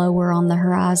sank lower on the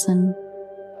horizon.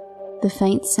 The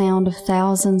faint sound of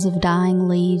thousands of dying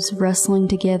leaves rustling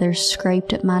together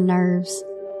scraped at my nerves.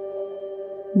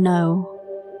 No,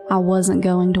 I wasn't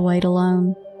going to wait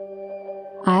alone.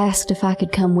 I asked if I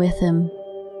could come with him,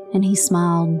 and he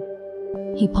smiled.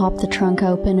 He popped the trunk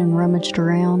open and rummaged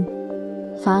around,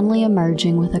 finally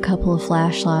emerging with a couple of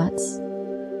flashlights,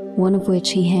 one of which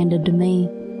he handed to me.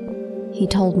 He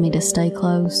told me to stay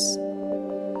close.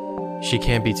 She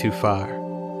can't be too far.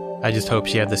 I just hope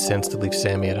she had the sense to leave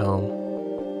Sammy at home.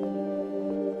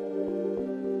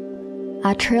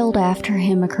 I trailed after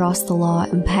him across the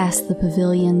lot and past the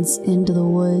pavilions into the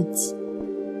woods.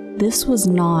 This was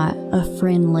not a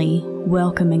friendly,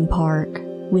 welcoming park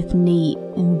with neat,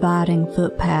 inviting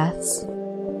footpaths.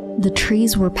 The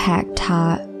trees were packed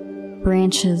tight,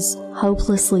 branches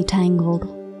hopelessly tangled,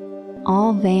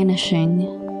 all vanishing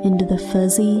into the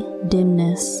fuzzy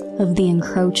dimness of the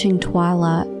encroaching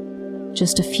twilight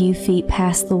just a few feet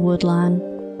past the woodline.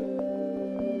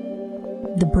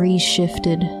 The breeze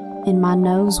shifted, and my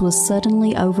nose was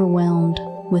suddenly overwhelmed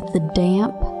with the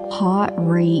damp, hot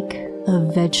reek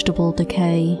of vegetable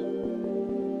decay.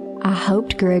 I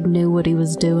hoped Greg knew what he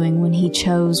was doing when he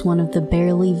chose one of the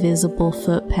barely visible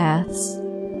footpaths.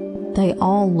 They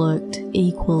all looked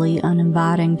equally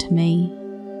uninviting to me.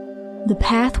 The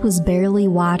path was barely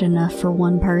wide enough for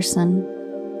one person.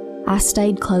 I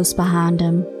stayed close behind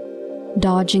him,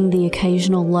 dodging the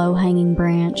occasional low-hanging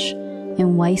branch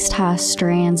and waist-high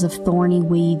strands of thorny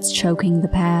weeds choking the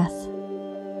path.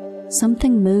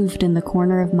 Something moved in the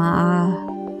corner of my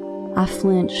eye. I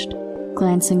flinched,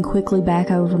 glancing quickly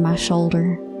back over my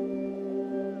shoulder.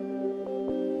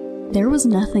 There was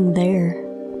nothing there,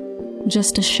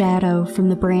 just a shadow from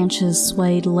the branches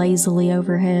swayed lazily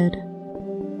overhead.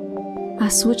 I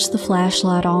switched the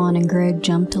flashlight on and Greg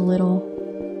jumped a little.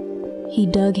 He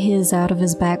dug his out of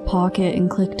his back pocket and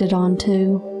clicked it on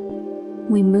too.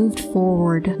 We moved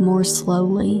forward more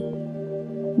slowly,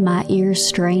 my ears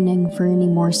straining for any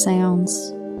more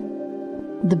sounds.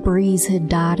 The breeze had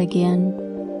died again.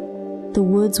 The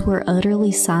woods were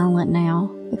utterly silent now,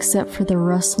 except for the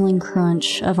rustling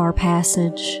crunch of our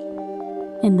passage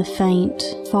and the faint,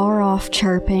 far-off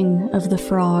chirping of the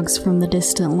frogs from the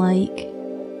distant lake.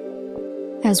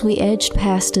 As we edged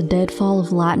past a deadfall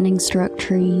of lightning-struck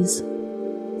trees,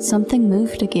 something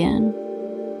moved again.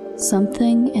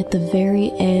 Something at the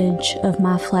very edge of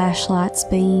my flashlight's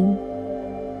beam.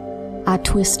 I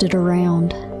twisted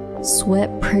around,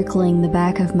 sweat prickling the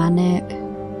back of my neck.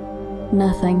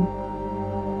 Nothing.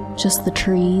 Just the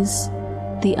trees,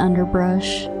 the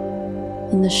underbrush,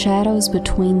 and the shadows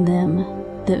between them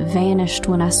that vanished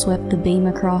when I swept the beam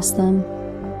across them.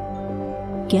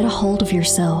 Get a hold of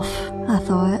yourself, I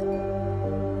thought.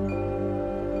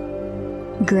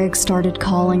 Greg started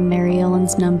calling Mary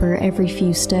Ellen's number every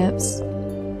few steps.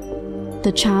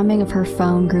 The chiming of her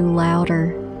phone grew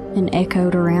louder and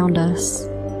echoed around us.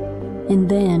 And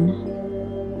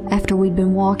then, after we'd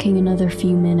been walking another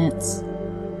few minutes,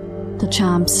 the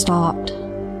chime stopped.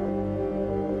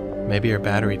 Maybe her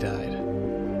battery died.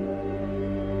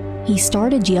 He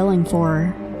started yelling for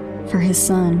her, for his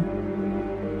son.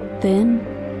 Then,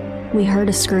 we heard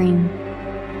a scream.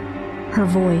 Her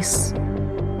voice.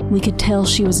 We could tell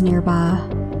she was nearby.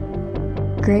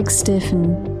 Greg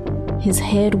stiffened, his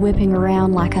head whipping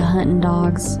around like a hunting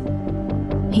dog's.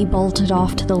 He bolted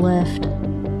off to the left.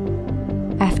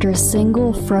 After a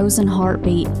single frozen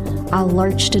heartbeat, I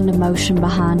lurched into motion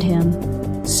behind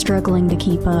him, struggling to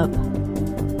keep up.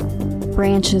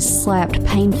 Branches slapped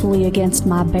painfully against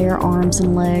my bare arms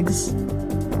and legs.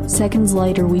 Seconds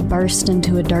later, we burst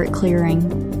into a dirt clearing,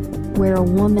 where a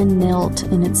woman knelt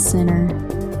in its center,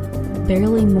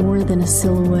 barely more than a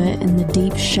silhouette in the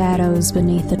deep shadows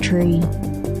beneath a tree.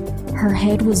 Her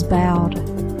head was bowed,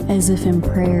 as if in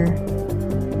prayer.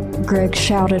 Greg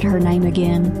shouted her name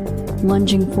again,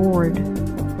 lunging forward.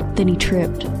 Then he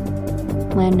tripped,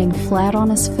 landing flat on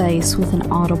his face with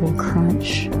an audible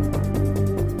crunch.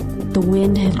 The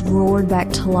wind had roared back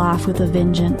to life with a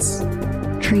vengeance,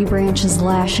 tree branches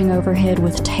lashing overhead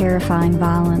with terrifying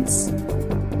violence.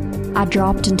 I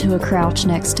dropped into a crouch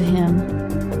next to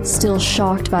him, still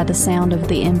shocked by the sound of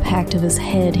the impact of his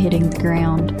head hitting the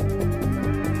ground.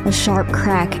 A sharp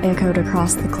crack echoed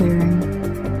across the clearing.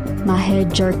 My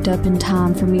head jerked up in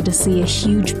time for me to see a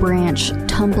huge branch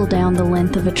tumble down the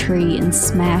length of a tree and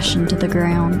smash into the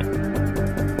ground.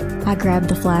 I grabbed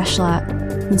the flashlight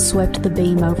and swept the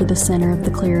beam over the center of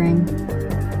the clearing,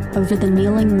 over the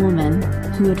kneeling woman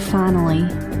who had finally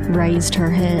raised her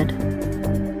head.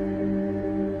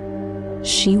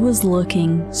 She was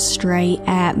looking straight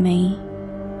at me.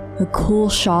 A cool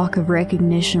shock of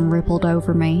recognition rippled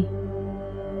over me.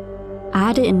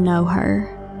 I didn't know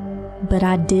her, but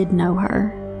I did know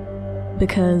her,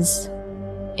 because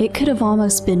it could have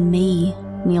almost been me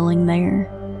kneeling there.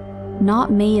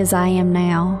 Not me as I am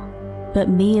now, but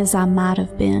me as I might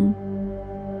have been,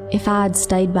 if I had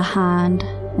stayed behind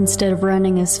instead of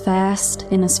running as fast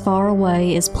and as far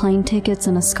away as plane tickets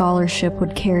and a scholarship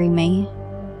would carry me.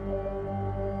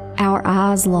 Our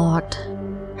eyes locked,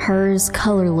 hers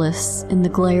colorless in the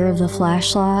glare of the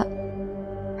flashlight,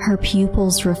 her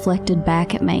pupils reflected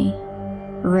back at me,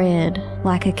 red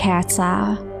like a cat's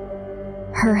eye.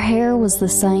 Her hair was the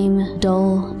same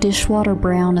dull dishwater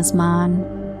brown as mine.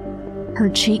 Her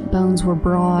cheekbones were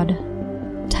broad,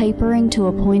 tapering to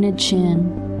a pointed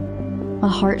chin, a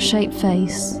heart-shaped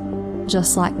face,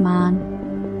 just like mine.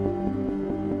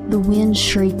 The wind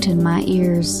shrieked in my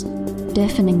ears,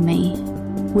 deafening me,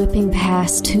 whipping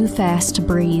past too fast to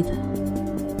breathe.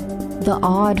 The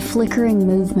odd, flickering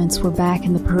movements were back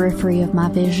in the periphery of my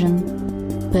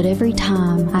vision, but every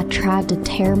time I tried to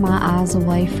tear my eyes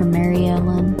away from Mary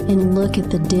Ellen and look at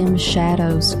the dim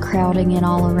shadows crowding in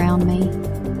all around me,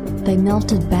 they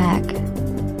melted back,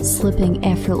 slipping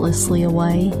effortlessly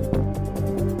away.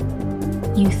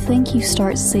 You think you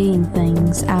start seeing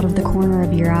things out of the corner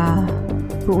of your eye,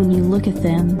 but when you look at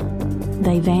them,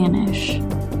 they vanish.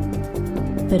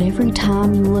 But every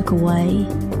time you look away,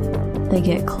 they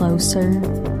get closer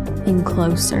and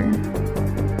closer.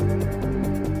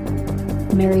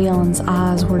 Mary Ellen's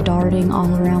eyes were darting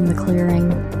all around the clearing.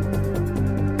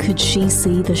 Could she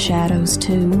see the shadows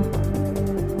too?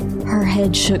 Her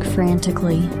head shook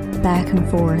frantically, back and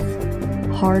forth,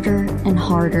 harder and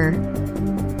harder.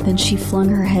 Then she flung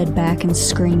her head back and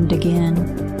screamed again.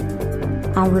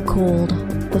 I recoiled,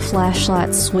 the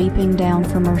flashlight sweeping down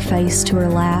from her face to her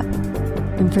lap,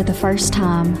 and for the first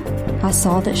time, I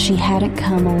saw that she hadn't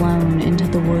come alone into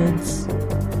the woods.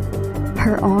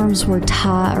 Her arms were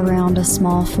tight around a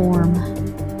small form,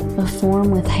 a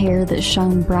form with hair that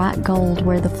shone bright gold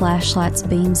where the flashlight's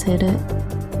beams hit it.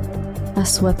 I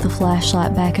swept the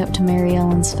flashlight back up to Mary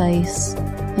Ellen's face,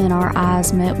 and our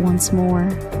eyes met once more.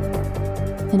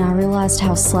 And I realized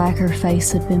how slack her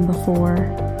face had been before,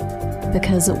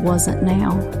 because it wasn't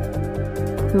now.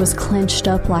 It was clenched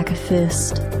up like a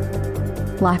fist,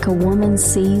 like a woman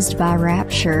seized by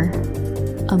rapture,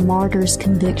 a martyr's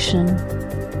conviction.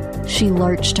 She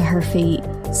lurched to her feet,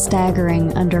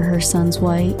 staggering under her son's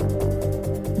weight.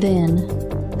 Then,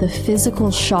 the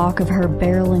physical shock of her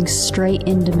barreling straight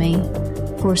into me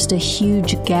forced a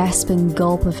huge gasping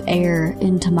gulp of air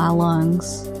into my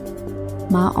lungs.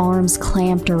 My arms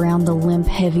clamped around the limp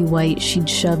heavy weight she'd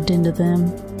shoved into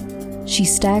them. She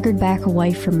staggered back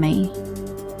away from me,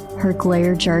 her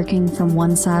glare jerking from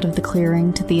one side of the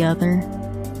clearing to the other.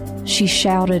 She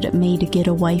shouted at me to get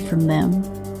away from them,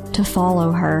 to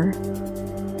follow her.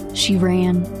 She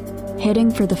ran,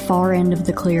 heading for the far end of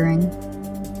the clearing.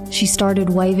 She started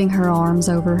waving her arms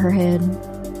over her head.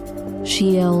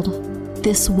 She yelled,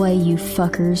 "This way, you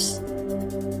fuckers."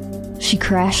 She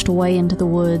crashed away into the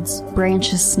woods,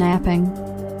 branches snapping.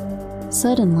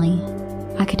 Suddenly,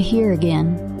 I could hear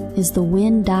again as the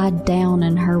wind died down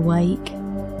in her wake.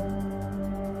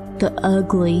 The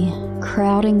ugly,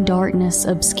 crowding darkness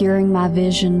obscuring my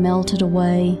vision melted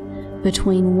away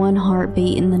between one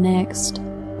heartbeat and the next.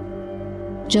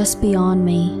 Just beyond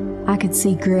me, I could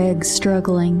see Greg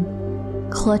struggling,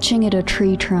 clutching at a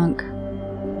tree trunk,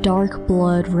 dark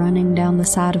blood running down the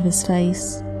side of his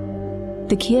face.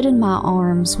 The kid in my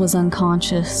arms was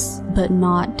unconscious, but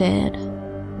not dead.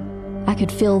 I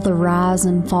could feel the rise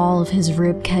and fall of his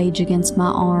rib cage against my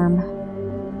arm.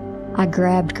 I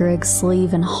grabbed Greg's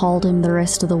sleeve and hauled him the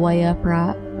rest of the way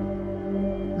upright.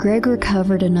 Greg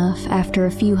recovered enough after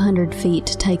a few 100 feet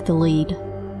to take the lead,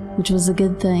 which was a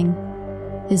good thing,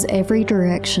 as every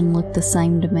direction looked the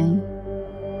same to me.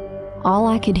 All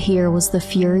I could hear was the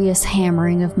furious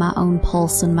hammering of my own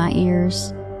pulse in my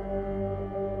ears.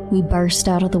 We burst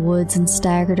out of the woods and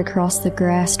staggered across the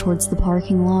grass towards the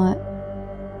parking lot.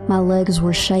 My legs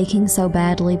were shaking so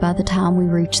badly by the time we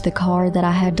reached the car that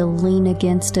I had to lean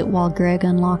against it while Greg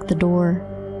unlocked the door.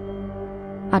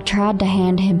 I tried to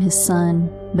hand him his son,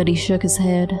 but he shook his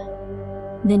head.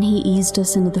 Then he eased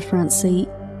us into the front seat,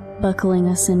 buckling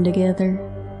us in together.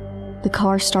 The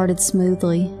car started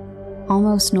smoothly,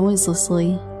 almost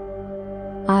noiselessly.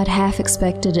 I'd half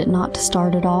expected it not to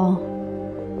start at all.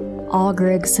 All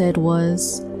Greg said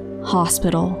was,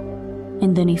 "Hospital,"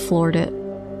 and then he floored it.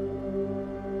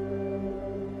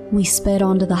 We sped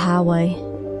onto the highway,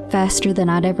 faster than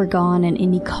I'd ever gone in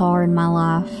any car in my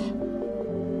life.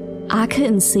 I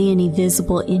couldn't see any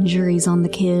visible injuries on the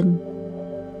kid.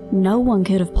 No one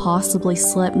could have possibly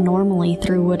slept normally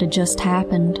through what had just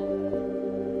happened.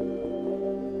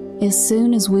 As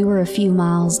soon as we were a few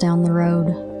miles down the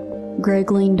road,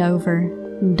 Greg leaned over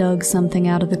and dug something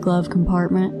out of the glove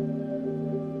compartment.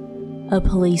 A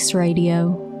police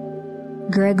radio.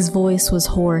 Greg's voice was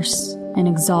hoarse and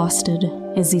exhausted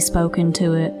as he spoke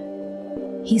into it.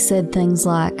 He said things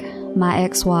like, "My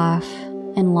ex-wife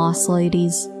and lost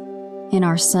ladies, and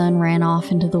our son ran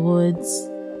off into the woods."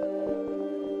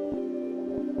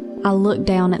 I looked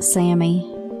down at Sammy.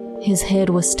 His head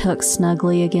was tucked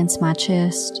snugly against my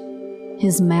chest.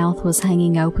 His mouth was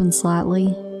hanging open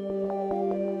slightly.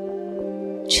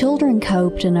 Children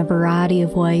coped in a variety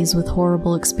of ways with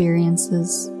horrible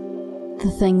experiences.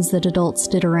 The things that adults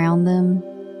did around them,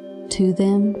 to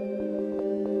them.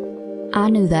 I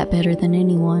knew that better than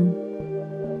anyone.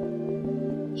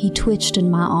 He twitched in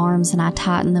my arms and I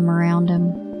tightened them around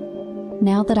him.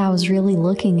 Now that I was really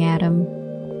looking at him,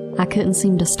 I couldn't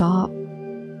seem to stop.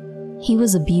 He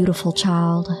was a beautiful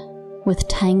child, with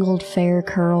tangled fair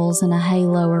curls and a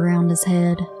halo around his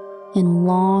head, and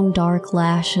long dark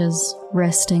lashes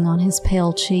resting on his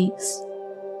pale cheeks.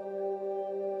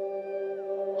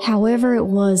 However it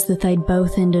was that they'd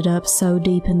both ended up so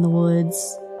deep in the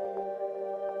woods.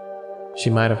 She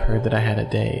might have heard that I had a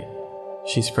date.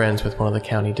 She's friends with one of the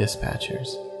county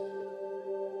dispatchers.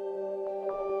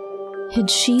 Had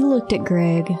she looked at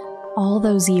Greg all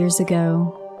those years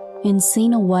ago and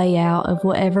seen a way out of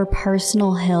whatever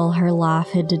personal hell her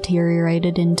life had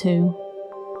deteriorated into?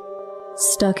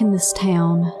 Stuck in this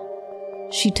town,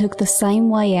 she took the same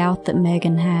way out that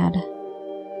Megan had,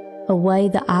 a way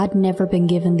that I'd never been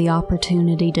given the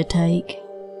opportunity to take.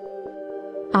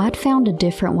 I'd found a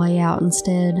different way out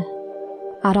instead.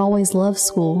 I'd always loved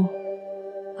school.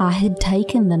 I had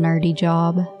taken the nerdy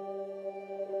job.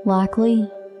 Likely,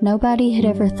 nobody had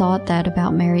ever thought that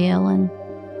about Mary Ellen,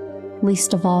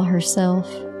 least of all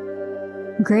herself.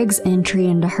 Greg's entry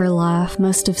into her life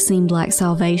must have seemed like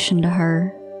salvation to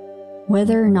her,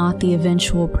 whether or not the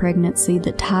eventual pregnancy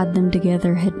that tied them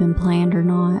together had been planned or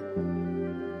not.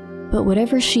 But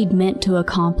whatever she'd meant to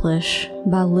accomplish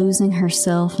by losing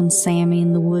herself and Sammy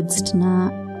in the woods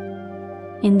tonight,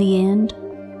 in the end,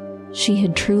 she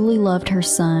had truly loved her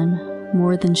son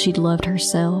more than she'd loved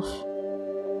herself.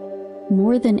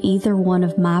 More than either one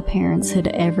of my parents had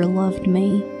ever loved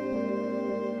me.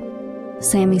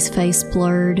 Sammy's face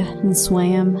blurred and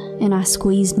swam, and I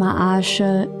squeezed my eyes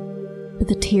shut, but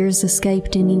the tears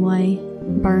escaped anyway,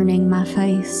 burning my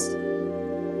face.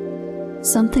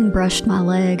 Something brushed my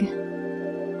leg.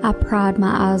 I pried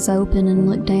my eyes open and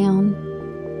looked down.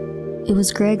 It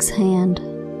was Greg's hand,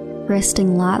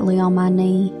 resting lightly on my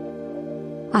knee.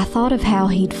 I thought of how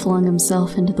he'd flung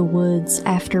himself into the woods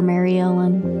after Mary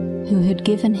Ellen, who had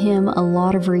given him a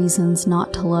lot of reasons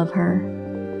not to love her,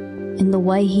 and the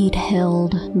way he'd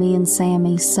held me and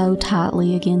Sammy so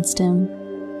tightly against him.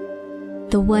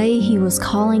 The way he was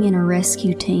calling in a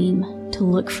rescue team to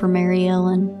look for Mary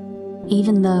Ellen,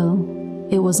 even though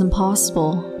it was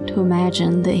impossible to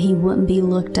imagine that he wouldn't be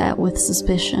looked at with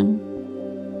suspicion,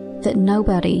 that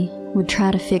nobody would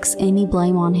try to fix any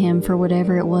blame on him for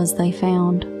whatever it was they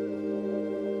found.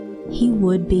 He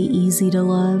would be easy to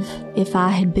love if I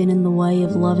had been in the way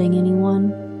of loving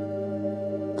anyone.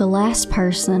 The last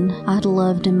person I'd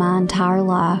loved in my entire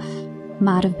life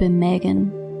might have been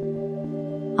Megan.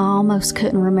 I almost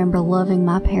couldn't remember loving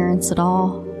my parents at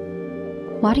all.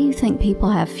 Why do you think people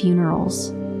have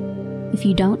funerals? If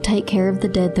you don't take care of the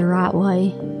dead the right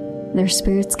way, their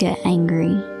spirits get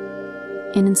angry.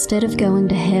 And instead of going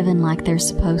to heaven like they're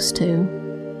supposed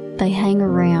to, they hang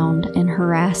around and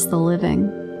harass the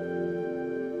living.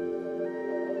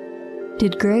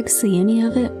 Did Greg see any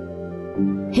of it?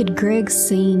 Had Greg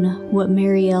seen what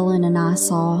Mary Ellen and I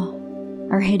saw,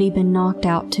 or had he been knocked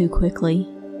out too quickly?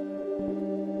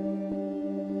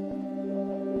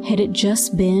 Had it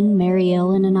just been Mary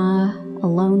Ellen and I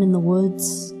alone in the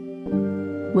woods?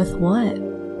 With what?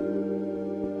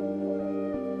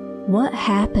 What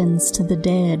happens to the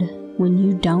dead when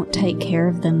you don't take care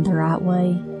of them the right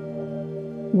way?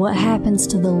 What happens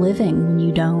to the living when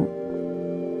you don't?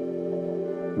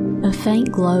 A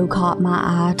faint glow caught my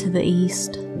eye to the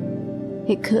east.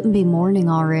 It couldn't be morning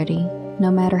already, no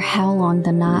matter how long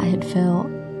the night had felt.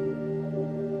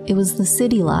 It was the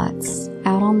city lights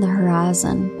out on the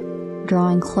horizon,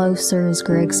 drawing closer as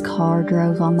Greg's car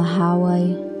drove on the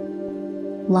highway.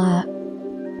 Light.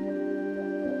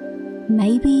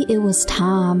 Maybe it was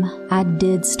time I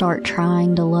did start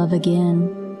trying to love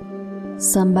again.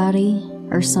 Somebody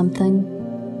or something.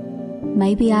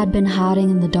 Maybe I'd been hiding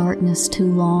in the darkness too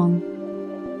long.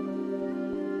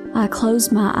 I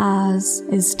closed my eyes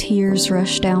as tears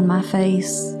rushed down my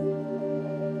face,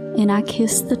 and I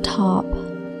kissed the top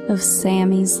of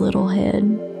Sammy's little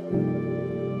head.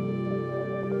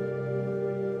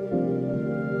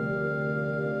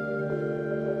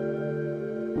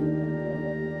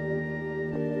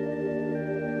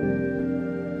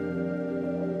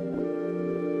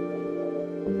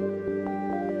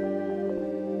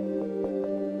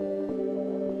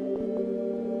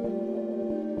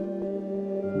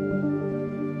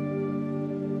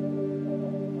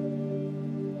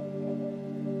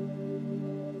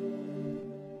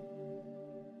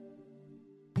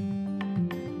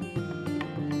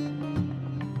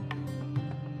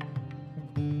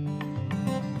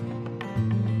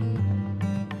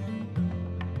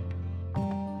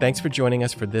 Thanks for joining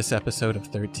us for this episode of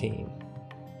 13.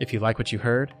 If you like what you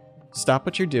heard, stop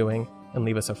what you're doing and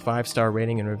leave us a 5-star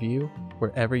rating and review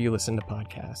wherever you listen to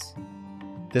podcasts.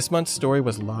 This month's story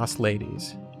was Lost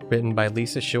Ladies, written by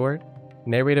Lisa Short,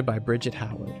 narrated by Bridget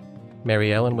Howard.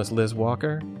 Mary Ellen was Liz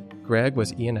Walker, Greg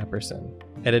was Ian Epperson.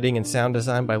 Editing and sound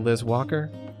design by Liz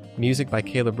Walker, music by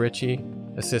Caleb Ritchie,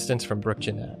 assistance from Brooke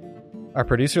Jeanette. Our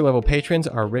producer-level patrons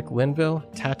are Rick Linville,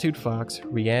 Tattooed Fox,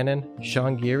 Rhiannon,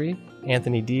 Sean Geary,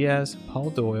 Anthony Diaz,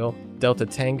 Paul Doyle, Delta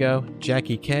Tango,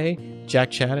 Jackie K,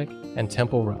 Jack Chaddock, and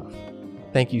Temple Ruff.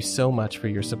 Thank you so much for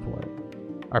your support.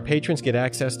 Our patrons get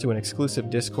access to an exclusive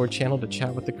Discord channel to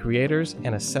chat with the creators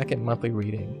and a second monthly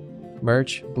reading,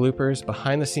 merch, bloopers,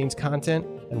 behind-the-scenes content,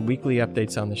 and weekly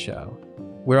updates on the show.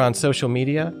 We're on social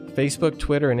media, Facebook,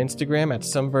 Twitter, and Instagram at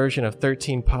some version of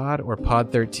 13pod or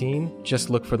Pod13.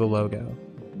 Just look for the logo.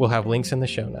 We'll have links in the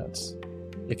show notes.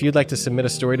 If you'd like to submit a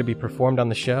story to be performed on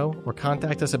the show or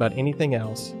contact us about anything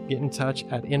else, get in touch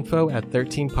at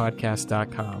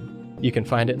info@13podcast.com. You can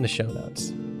find it in the show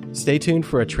notes. Stay tuned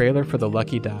for a trailer for The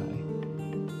Lucky Die.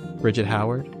 Bridget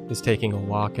Howard is taking a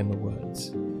walk in the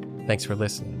woods. Thanks for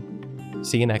listening.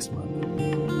 See you next month.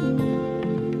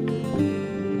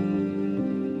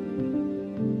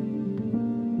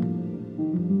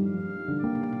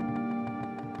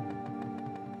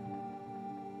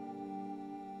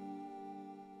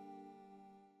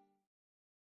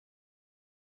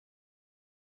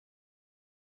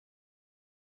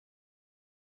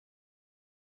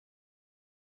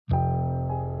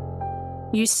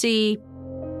 You see,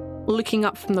 looking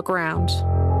up from the ground,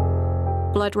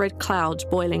 blood-red clouds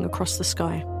boiling across the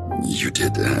sky. You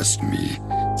did ask me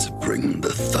to bring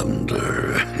the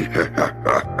thunder.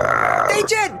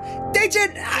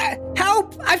 Dejin!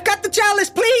 Help! I've got the chalice,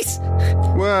 please!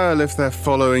 Well, if they're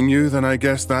following you, then I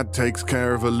guess that takes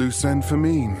care of a loose end for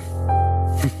me.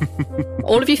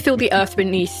 All of you feel the earth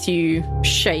beneath you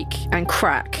shake and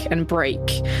crack and break.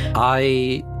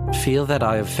 I feel that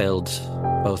I have failed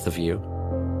both of you,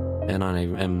 and I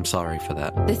am sorry for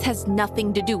that. This has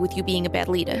nothing to do with you being a bad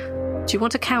leader. Do you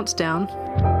want a countdown?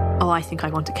 Oh, I think I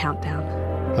want a countdown.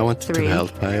 I wanted 3, to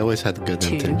help. I always had good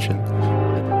 2, intention.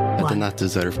 I 1. did not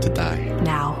deserve to die.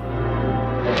 Now.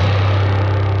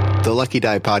 The Lucky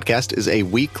Die podcast is a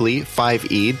weekly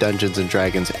 5e Dungeons &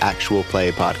 Dragons actual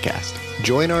play podcast.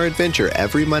 Join our adventure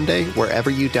every Monday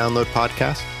wherever you download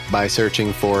podcasts by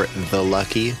searching for The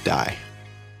Lucky Die.